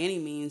did by any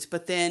means,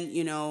 but then,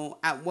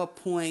 at what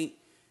point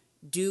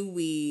do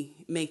we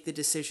make the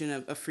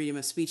decision of freedom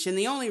of speech? And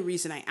the only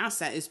reason I ask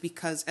that is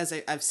because, as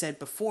I've said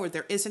before,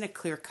 there isn't a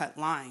clear-cut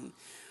line.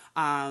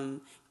 And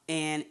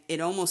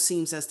it almost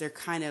seems as they're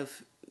kind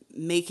of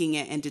making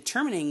it and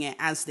determining it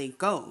as they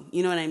go.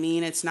 You know what I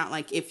mean? It's not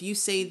like if you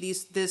say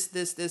this,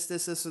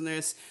 and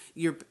this,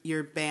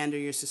 you're banned or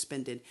you're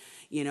suspended,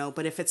 you know,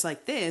 but if it's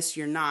like this,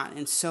 you're not.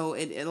 And so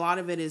a lot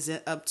of it is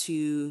up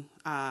to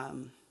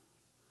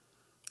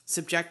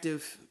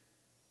subjective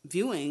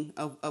viewing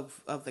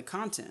of the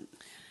content.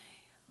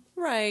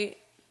 Right.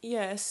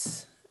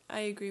 Yes. I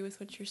agree with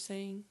what you're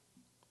saying.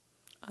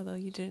 Although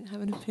you didn't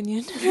have an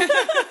opinion.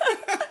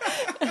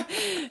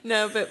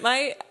 No, but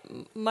my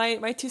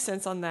 2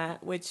 cents on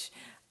that, which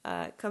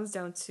comes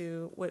down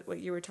to what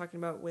you were talking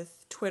about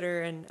with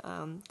Twitter and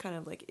kind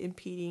of like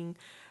impeding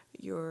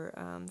your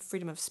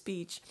freedom of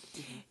speech.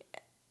 Mm-hmm.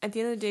 At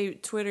the end of the day,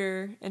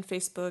 Twitter and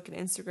Facebook and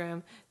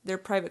Instagram, they're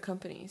private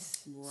companies.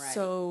 Right.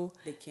 So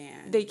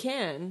They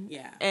can.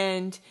 Yeah.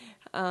 And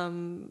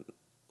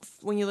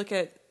when you look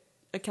at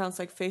accounts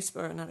like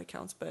Facebook, or not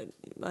accounts, but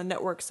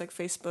networks like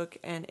Facebook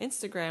and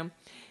Instagram,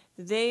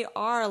 they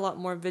are a lot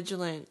more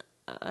vigilant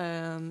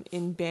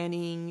in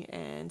banning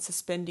and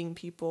suspending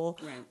people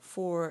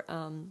for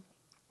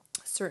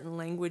certain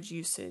language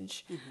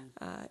usage.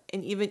 Mm-hmm.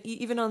 And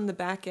even on the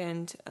back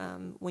end,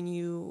 when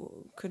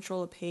you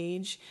control a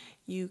page,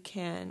 you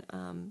can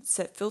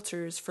set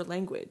filters for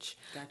language.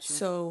 Gotcha.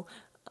 So,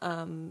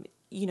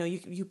 you know,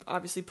 you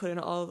obviously put in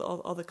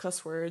all the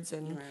cuss words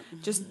and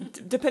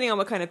just depending on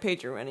what kind of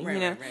page you're running, you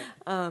know.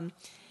 Right.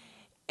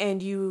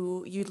 And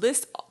you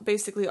list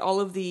basically all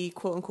of the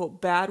quote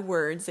unquote bad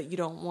words that you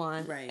don't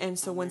want. Right. And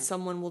so when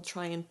someone will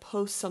try and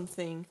post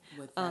something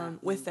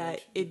with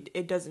that,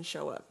 it doesn't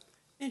show up.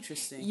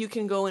 Interesting. You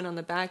can go in on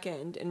the back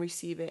end and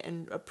receive it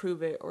and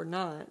approve it or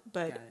not,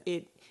 but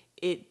it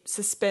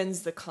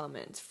suspends the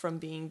comment from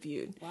being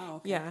viewed. Wow.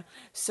 Okay. Yeah.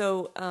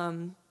 So,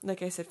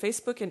 like I said,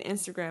 Facebook and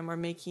Instagram are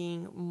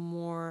making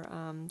more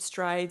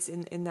strides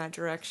in that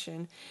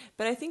direction.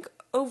 But I think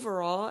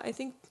overall,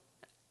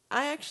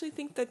 I actually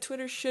think that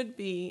Twitter should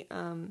be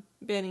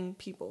banning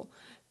people.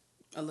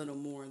 A little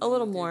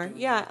more.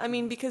 Yeah. I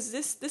mean, because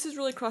this is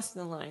really crossing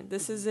the line.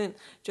 This isn't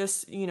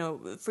just, you know,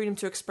 freedom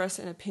to express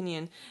an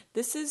opinion.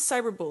 This is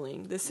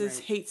cyberbullying. This is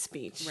hate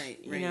speech.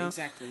 Right. You know?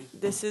 Exactly.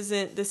 This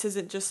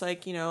isn't just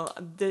like, you know,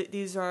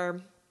 these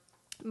are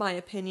my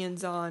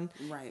opinions on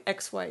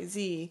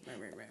XYZ.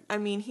 Right. I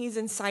mean, he's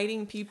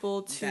inciting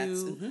people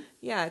to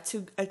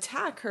to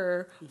attack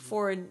her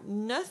for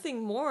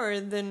nothing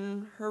more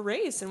than her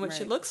race and what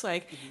she looks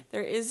like. Mm-hmm.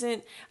 There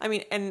isn't, I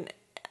mean, and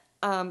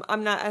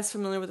I'm not as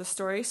familiar with the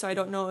story, so I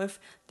don't know if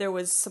there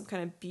was some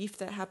kind of beef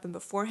that happened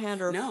beforehand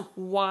or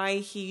why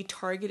he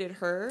targeted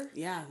her.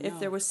 Yeah. If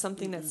there was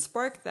something that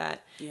sparked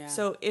that. Yeah.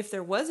 So if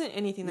there wasn't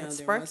anything that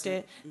sparked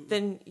it,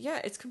 then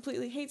it's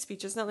completely hate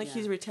speech. It's not like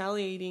he's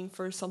retaliating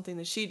for something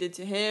that she did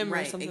to him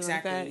or something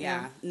like that.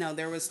 Yeah. No,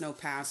 there was no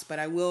past. But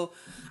I will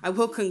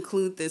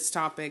conclude this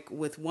topic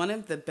with one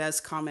of the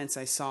best comments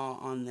I saw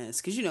on this.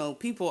 Because, you know,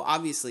 people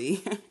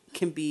obviously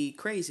can be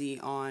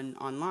crazy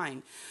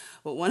online.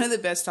 But one of the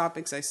best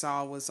topics I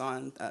saw was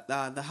on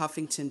the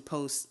Huffington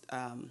Post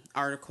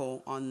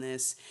article on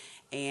this.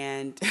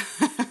 And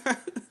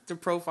the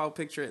profile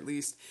picture, at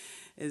least,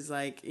 is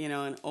like, you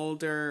know, an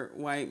older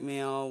white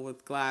male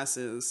with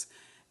glasses.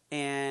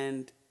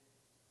 And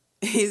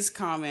his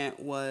comment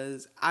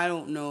was, I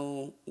don't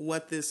know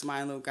what this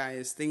Milo guy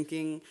is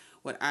thinking.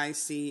 What I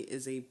see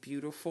is a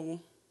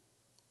beautiful,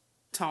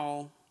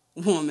 tall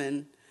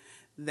woman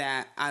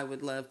that I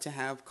would love to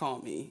have call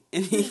me.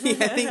 And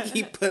I think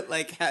he put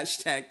like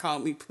hashtag call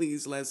me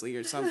please Leslie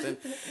or something.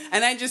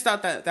 And I just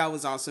thought that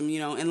was awesome, you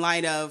know, in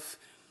light of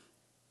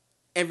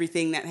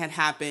everything that had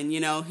happened, you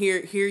know,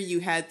 here you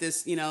had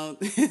this, you know,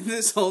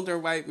 this older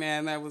white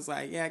man that was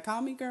like, yeah,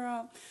 call me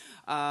girl.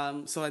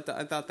 So I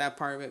thought that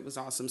part of it was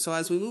awesome. So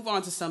as we move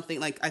on to something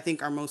like, I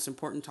think our most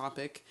important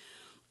topic,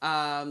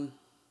 the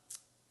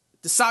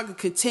saga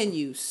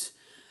continues.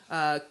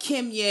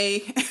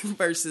 Kimye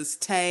versus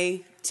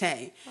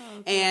Tay-Tay. Oh,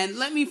 and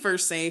let me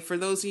first say, for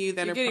those of you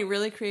that You're getting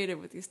really creative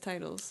with these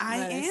titles. I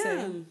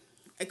am.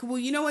 Well,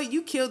 you know what?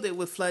 You killed it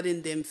with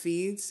flooding them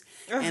feeds.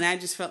 And I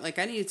just felt like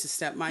I needed to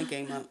step my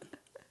game up.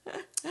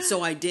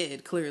 So I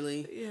did,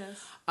 clearly. Yes.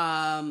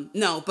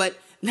 No, but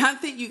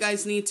not that you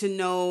guys need to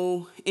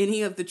know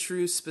any of the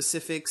true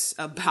specifics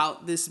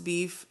about this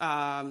beef.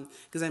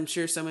 Because I'm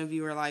sure some of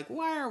you are like,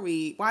 why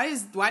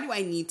do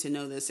I need to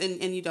know this?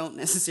 And you don't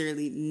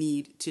necessarily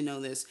need to know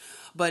this.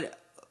 But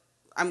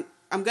I'm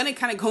going to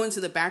kind of go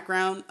into the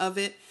background of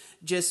it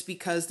just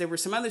because there were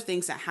some other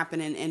things that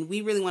happened. And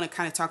we really want to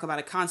kind of talk about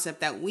a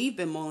concept that we've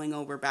been mulling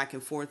over back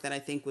and forth that I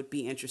think would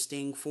be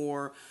interesting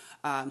for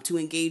to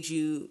engage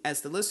you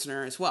as the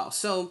listener as well.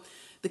 So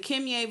the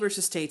Kimye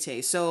versus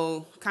Tay-Tay.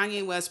 So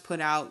Kanye West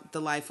put out The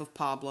Life of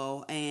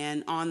Pablo,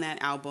 and on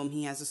that album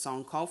he has a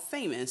song called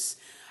Famous,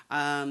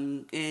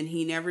 and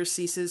he never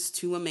ceases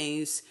to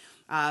amaze.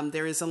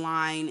 There is a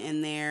line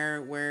in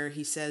there where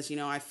he says, you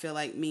know, I feel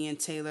like me and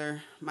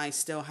Taylor might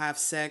still have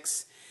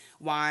sex.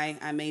 Why?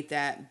 I made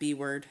that B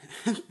word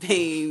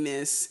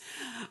famous.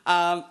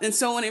 And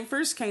so when it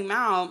first came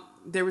out,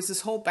 there was this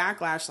whole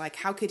backlash, like,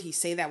 how could he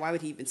say that? Why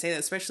would he even say that?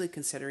 Especially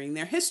considering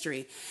their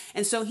history.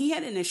 And so he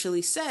had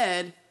initially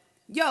said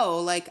yo,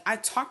 like, I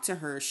talked to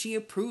her. She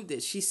approved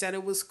it. She said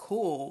it was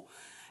cool.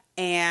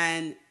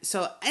 And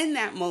so in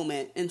that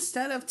moment,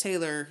 instead of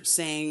Taylor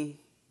saying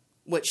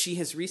what she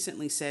has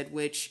recently said,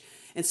 which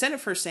instead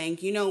of her saying,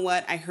 you know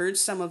what, I heard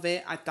some of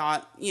it. I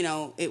thought,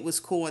 it was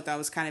cool. I thought it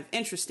was kind of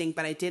interesting,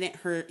 but I didn't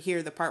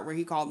hear the part where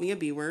he called me a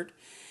B word.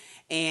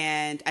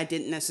 And I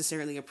didn't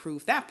necessarily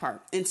approve that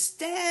part.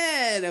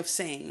 Instead of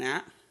saying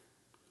that,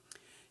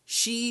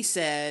 she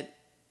said,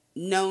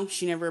 no,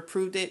 she never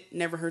approved it,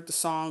 never heard the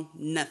song,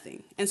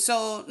 nothing. And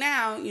so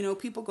now,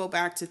 people go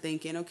back to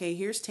thinking, okay,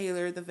 here's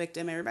Taylor, the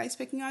victim. Everybody's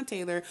picking on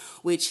Taylor,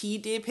 which he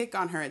did pick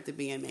on her at the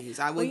BMAs.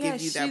 I will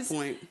give you that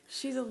point.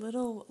 She's a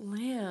little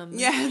lamb.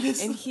 Yeah.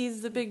 And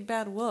he's the big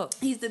bad wolf.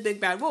 He's the big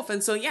bad wolf.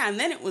 And so, yeah, and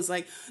then it was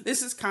like,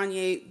 this is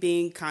Kanye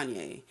being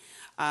Kanye.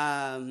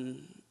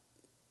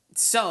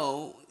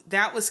 So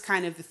that was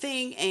kind of the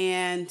thing.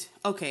 And,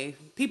 okay,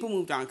 people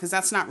moved on because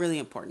that's not really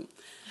important.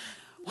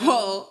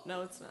 No,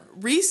 it's not.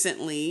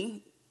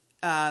 Recently,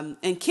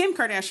 and Kim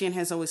Kardashian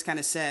has always kind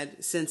of said,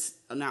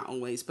 not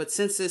always, but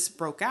since this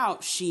broke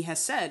out, she has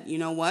said, you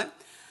know what?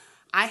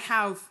 I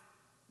have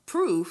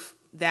proof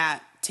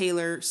that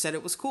Taylor said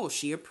it was cool.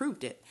 She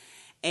approved it.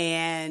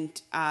 And,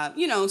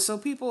 so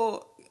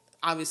people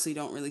obviously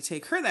don't really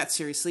take her that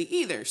seriously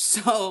either.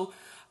 So,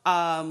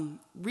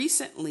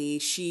 recently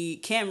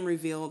Kim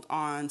revealed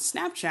on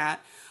Snapchat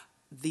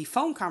the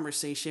phone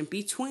conversation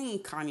between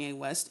Kanye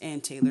West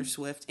and Taylor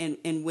Swift,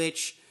 in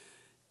which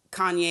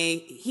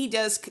Kanye, he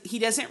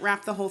doesn't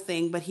rap the whole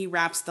thing, but he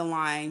raps the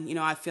line,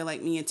 I feel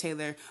like me and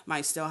Taylor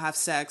might still have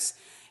sex.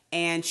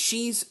 And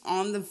she's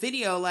on the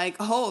video like,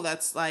 oh,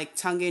 that's like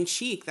tongue in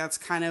cheek. That's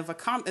kind of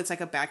it's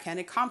like a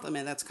backhanded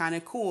compliment. That's kind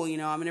of cool. I'm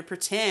going to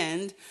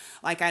pretend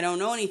like I don't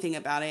know anything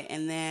about it.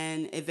 And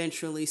then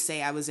eventually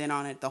say I was in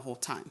on it the whole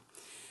time.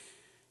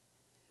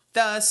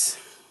 Thus,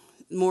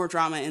 more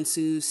drama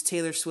ensues.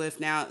 Taylor Swift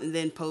now and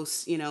then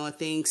posts, a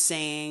thing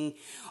saying,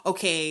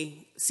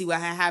 okay, see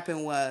what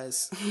happened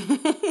was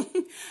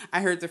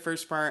I heard the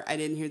first part. I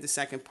didn't hear the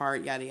second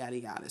part, yada, yada,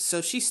 yada. So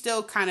she's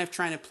still kind of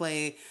trying to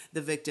play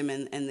the victim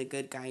and the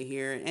good guy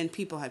here. And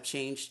people have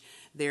changed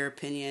their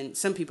opinion.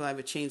 Some people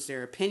have changed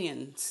their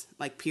opinions.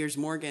 Like Piers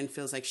Morgan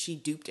feels like she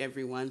duped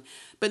everyone.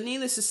 But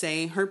needless to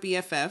say, her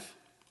BFF,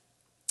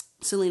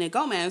 Selena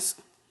Gomez,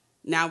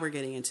 now we're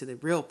getting into the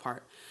real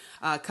part.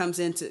 Comes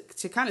in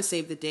to kind of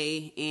save the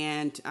day,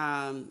 and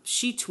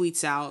she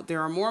tweets out, there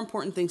are more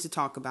important things to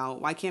talk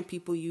about. Why can't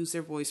people use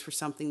their voice for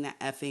something that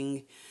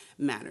effing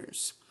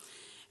matters?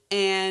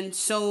 And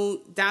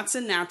so that's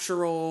a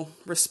natural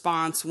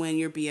response when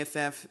your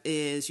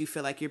BFF you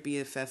feel like your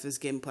BFF is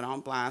getting put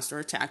on blast or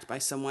attacked by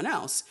someone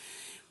else.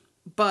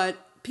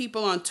 But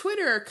people on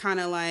Twitter are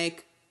kind of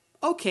like,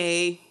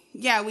 okay,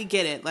 yeah, we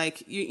get it.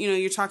 Like,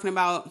 you're talking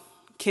about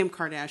Kim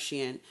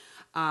Kardashian.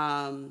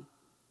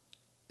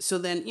 So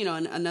then,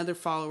 another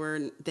follower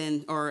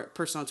or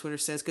person on Twitter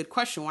says, good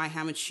question. Why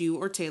haven't you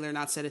or Taylor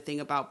not said a thing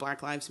about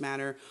Black Lives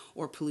Matter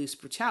or police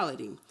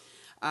brutality?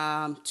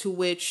 To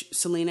which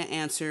Selena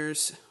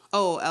answers,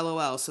 oh,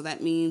 LOL. So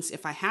that means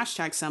if I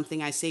hashtag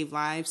something, I save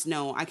lives?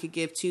 No, I could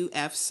give 2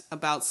 Fs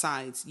about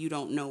sides. You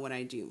don't know what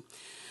I do.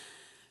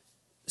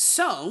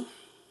 So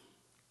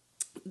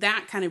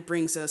that kind of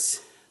brings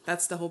us,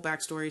 that's the whole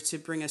backstory to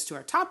bring us to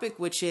our topic,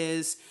 which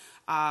is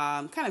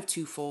kind of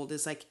twofold.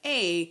 Is like,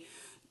 A,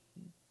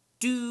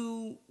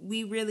 do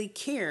we really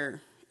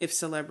care if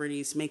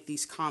celebrities make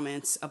these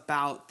comments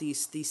about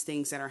these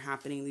things that are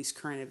happening, these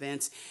current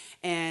events?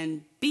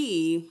 And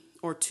B,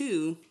 or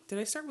 2, did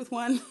I start with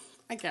 1?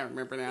 I can't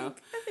remember now.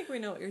 I think we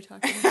know what you're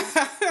talking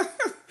about.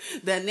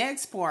 The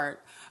next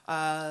part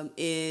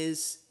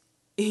is,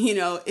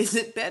 is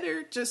it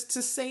better just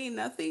to say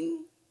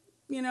nothing?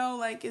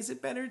 Is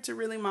it better to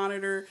really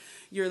monitor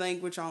your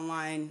language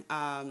online?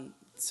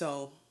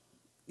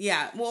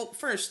 Yeah. Well,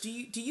 first, do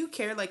you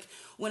care, like,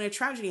 when a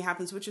tragedy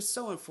happens, which is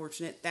so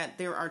unfortunate that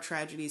there are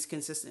tragedies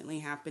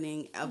consistently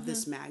happening of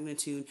this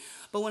magnitude,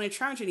 but when a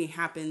tragedy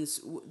happens,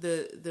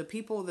 the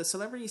people, the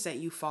celebrities that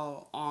you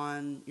follow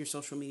on your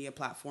social media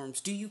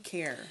platforms, do you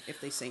care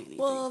if they say anything?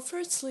 Well,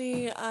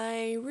 firstly,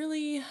 I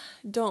really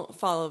don't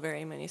follow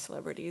very many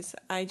celebrities.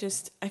 I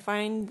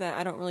find that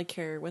I don't really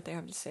care what they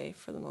have to say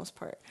for the most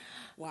part.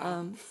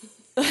 Wow.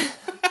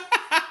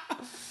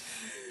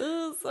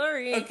 Oh,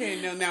 sorry.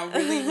 Okay, no,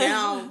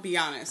 now be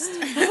honest.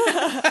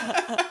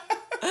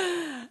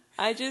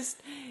 I just,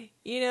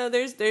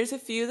 there's a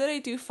few that I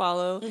do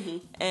follow,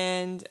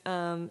 and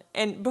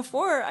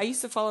before I used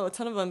to follow a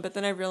ton of them, but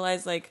then I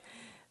realized, like,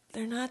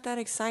 they're not that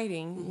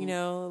exciting,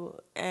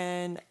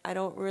 and I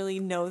don't really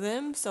know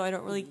them, so I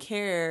don't really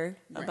care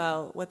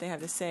about what they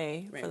have to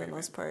say for the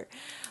most part.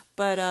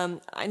 But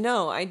I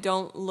know I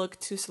don't look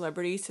to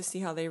celebrities to see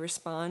how they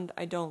respond.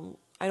 I don't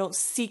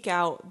seek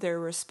out their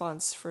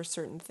response for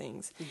certain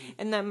things.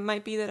 And that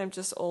might be that I'm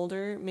just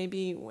older.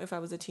 Maybe if I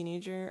was a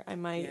teenager, I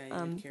might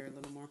care a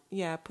little more.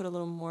 Yeah, put a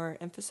little more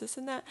emphasis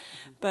in that.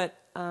 But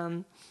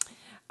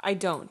I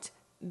don't.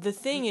 the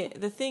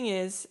thing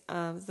is,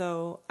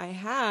 though, I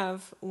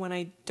have, when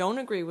I don't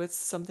agree with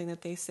something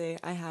that they say,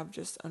 I have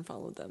just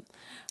unfollowed them.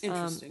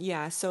 Interesting.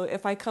 Yeah. So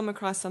if I come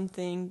across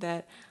something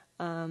that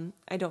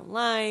I don't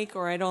like,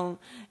 or I don't,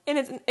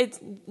 and it's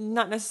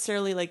not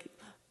necessarily like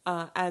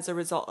as a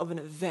result of an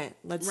event.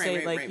 Let's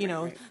say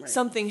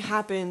something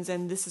happens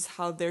and this is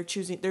how they're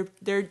choosing.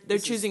 They're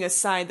choosing a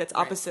side that's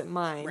opposite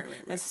mine.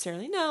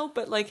 Necessarily, no,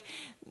 but like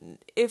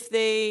if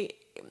they,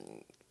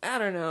 I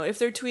don't know, if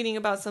they're tweeting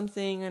about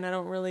something and I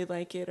don't really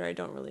like it or I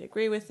don't really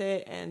agree with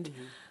it, and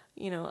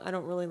I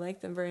don't really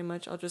like them very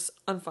much, I'll just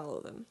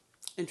unfollow them.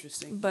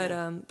 Interesting.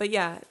 But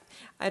yeah,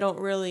 I don't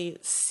really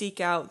seek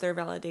out their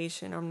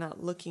validation. I'm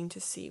not looking to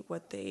see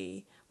what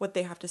they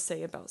have to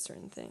say about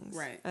certain things.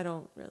 Right. I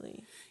don't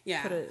really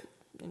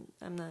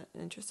I'm not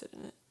interested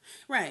in it.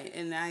 Right.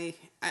 And I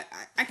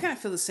kind of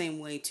feel the same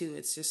way too.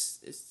 It's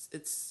just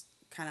it's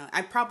kind of,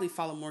 I probably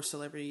follow more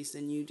celebrities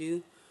than you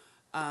do.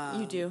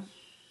 You do.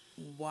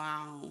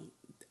 Wow.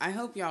 I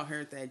hope y'all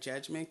heard that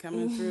judgment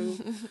coming through.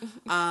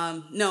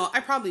 No, I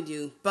probably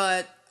do.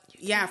 But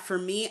yeah, for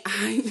me,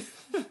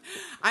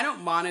 I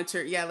don't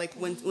monitor. Yeah, like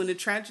when a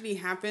tragedy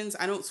happens,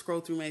 I don't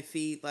scroll through my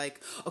feed like,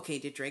 okay,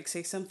 did Drake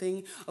say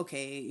something?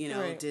 Okay,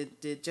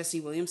 did Jesse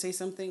Williams say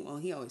something? Well,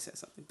 he always says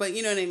something. But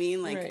you know what I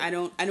mean? Like I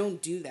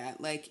don't do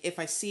that. Like if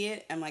I see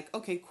it, I'm like,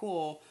 okay,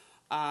 cool.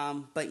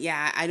 But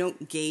yeah, I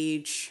don't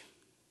gauge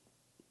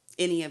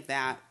any of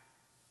that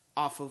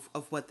off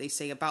of what they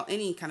say about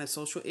any kind of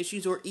social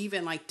issues or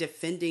even like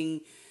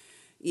defending,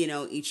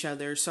 each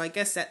other. So I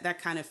guess that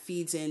kind of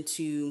feeds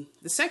into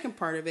the second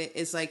part of it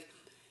is like,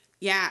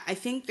 yeah, I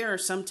think there are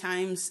some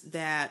times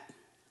that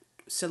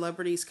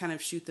celebrities kind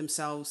of shoot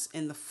themselves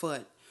in the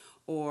foot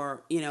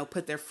or,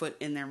 put their foot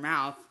in their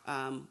mouth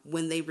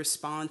when they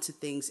respond to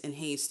things in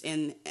haste.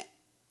 And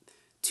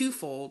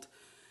twofold,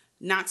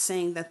 not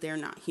saying that they're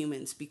not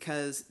humans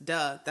because,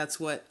 that's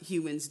what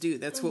humans do.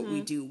 That's what we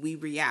do. We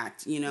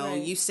react.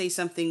 You say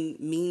something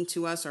mean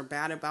to us or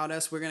bad about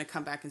us, we're going to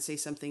come back and say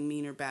something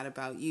mean or bad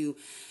about you.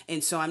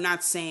 And so I'm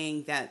not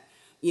saying that,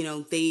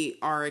 they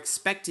are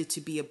expected to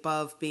be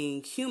above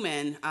being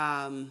human,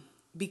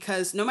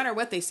 because no matter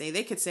what they say,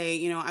 they could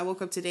say, I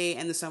woke up today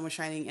and the sun was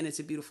shining and it's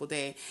a beautiful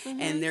day.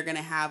 And they're going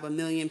to have 1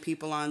 million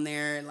people on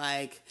there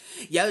like,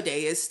 your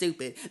day is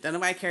stupid. Don't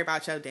nobody care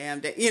about your damn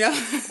day,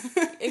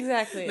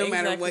 Exactly. No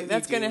matter what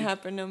that's going to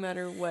happen no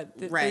matter what.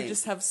 Right. They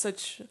just have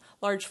such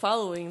large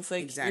followings.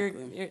 Like you're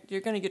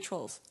going to get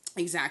trolls.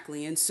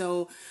 Exactly. And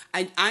so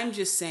I'm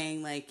just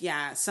saying like,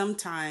 yeah,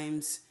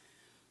 sometimes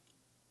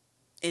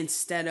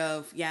instead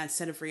of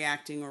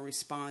reacting or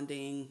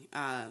responding,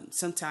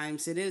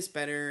 sometimes it is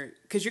better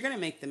because you're going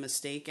to make the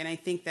mistake. And I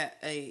think that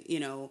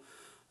a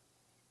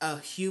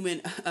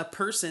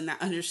person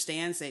that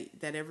understands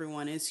that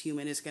everyone is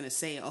human is going to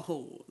say,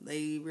 oh,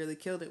 they really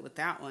killed it with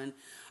that one.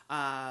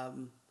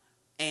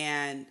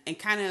 And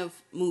kind of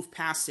move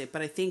past it.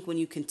 But I think when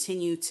you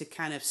continue to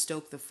kind of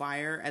stoke the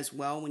fire as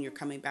well, when you're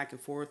coming back and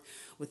forth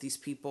with these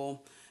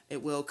people,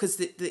 it will. Because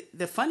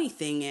the funny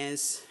thing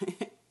is,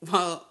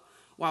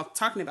 while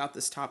talking about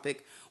this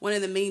topic, one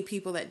of the main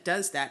people that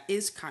does that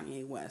is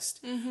Kanye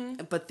West.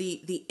 But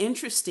the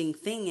interesting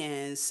thing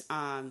is,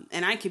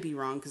 and I could be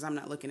wrong because I'm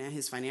not looking at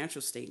his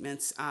financial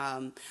statements,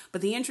 but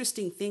the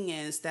interesting thing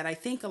is that I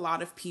think a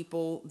lot of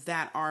people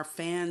that are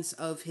fans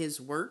of his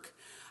work,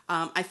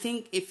 I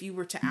think if you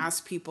were to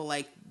ask people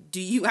like, do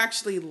you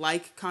actually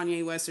like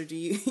Kanye West or do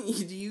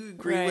you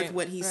agree with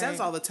what he says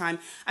all the time?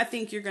 I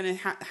think you're going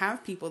to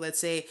have people that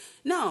say,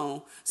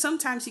 no,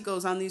 sometimes he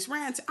goes on these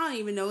rants. I don't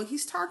even know what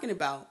he's talking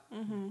about.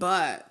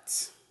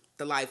 But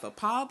the life of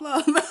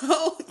Pablo,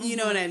 you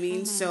know what I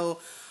mean? So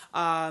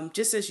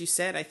just as you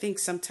said, I think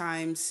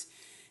sometimes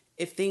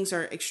if things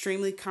are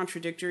extremely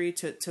contradictory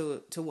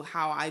to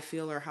how I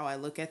feel or how I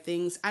look at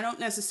things, I don't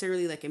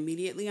necessarily like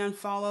immediately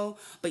unfollow.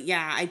 But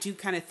yeah, I do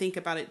kind of think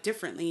about it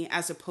differently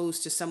as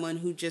opposed to someone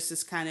who just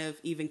is kind of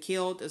even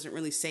keeled, doesn't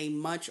really say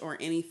much or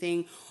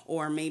anything,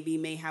 or maybe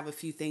may have a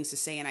few things to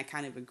say and I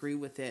kind of agree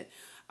with it.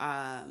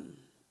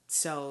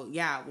 So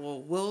yeah,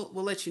 we'll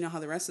let you know how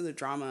the rest of the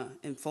drama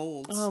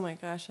unfolds. Oh my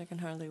gosh, I can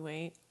hardly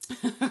wait.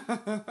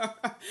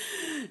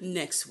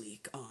 Next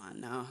week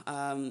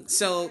on.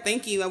 So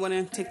thank you. I want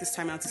to take this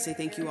time out to say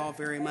thank you all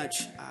very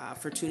much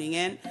for tuning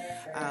in.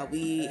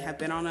 We have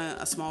been on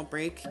a small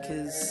break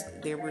because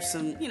there were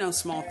some,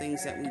 small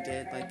things that we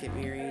did, like get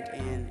married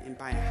and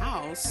buy a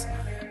house.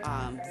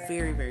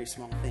 Very, very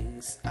small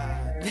things.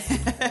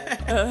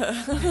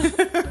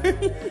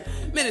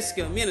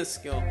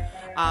 Minuscule.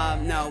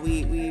 No,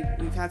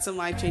 we've had some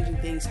life-changing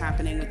things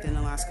happening within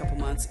the last couple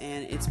months,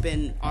 and it's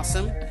been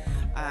awesome.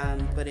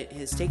 But it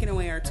has taken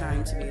away our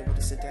time to be able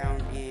to sit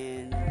down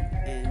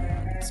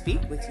and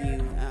speak with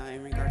you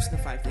in regards to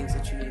the 5 things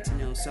that you need to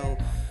know. So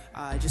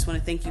I just want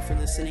to thank you for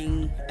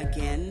listening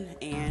again,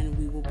 and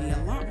we will be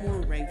a lot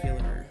more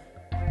regular.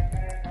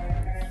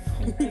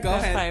 Go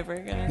ahead.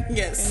 Fiber.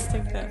 Yes.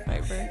 Gonna take that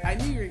fiber. I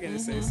knew you were going to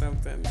say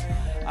something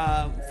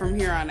from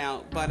here on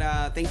out. But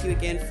thank you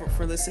again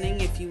for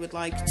listening. If you would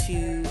like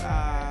to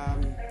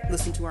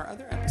listen to our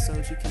other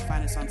episodes, you can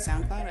find us on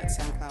SoundCloud at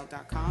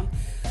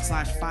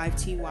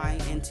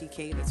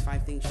soundcloud.com/5TYNTK. That's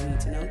 5 things you need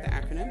to know, the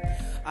acronym.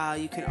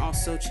 You can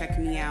also check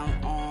me out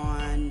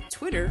on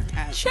Twitter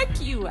at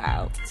Check you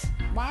out.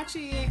 Watch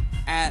it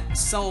at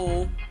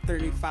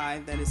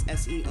Soul35. That is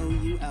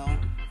SEOUL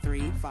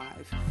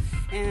 35.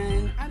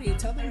 And Adi,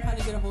 tell them how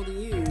to get a hold of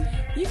you.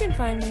 You can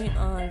find me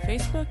on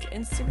Facebook,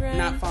 Instagram.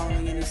 Not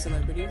following any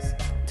celebrities.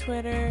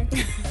 Twitter.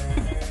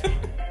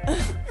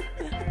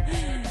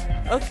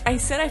 Okay, I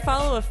said I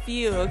follow a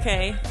few,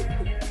 okay?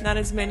 Not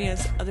as many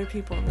as other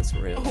people in this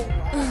room. Oh,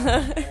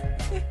 wow.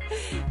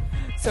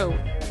 So,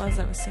 as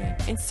I was saying,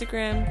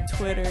 Instagram,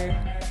 Twitter,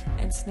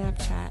 and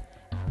Snapchat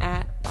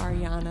at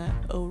Ariana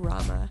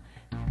Orama.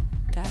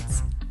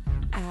 That's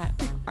at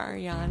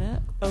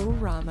Ariana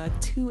Orama,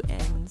 2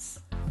 N's.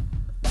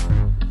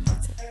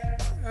 That's it.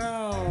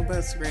 Oh,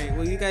 that's great.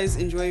 Well, you guys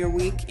enjoy your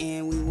week,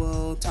 and we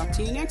will talk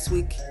to you next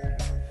week.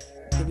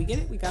 Did we get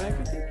it? We got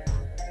everything?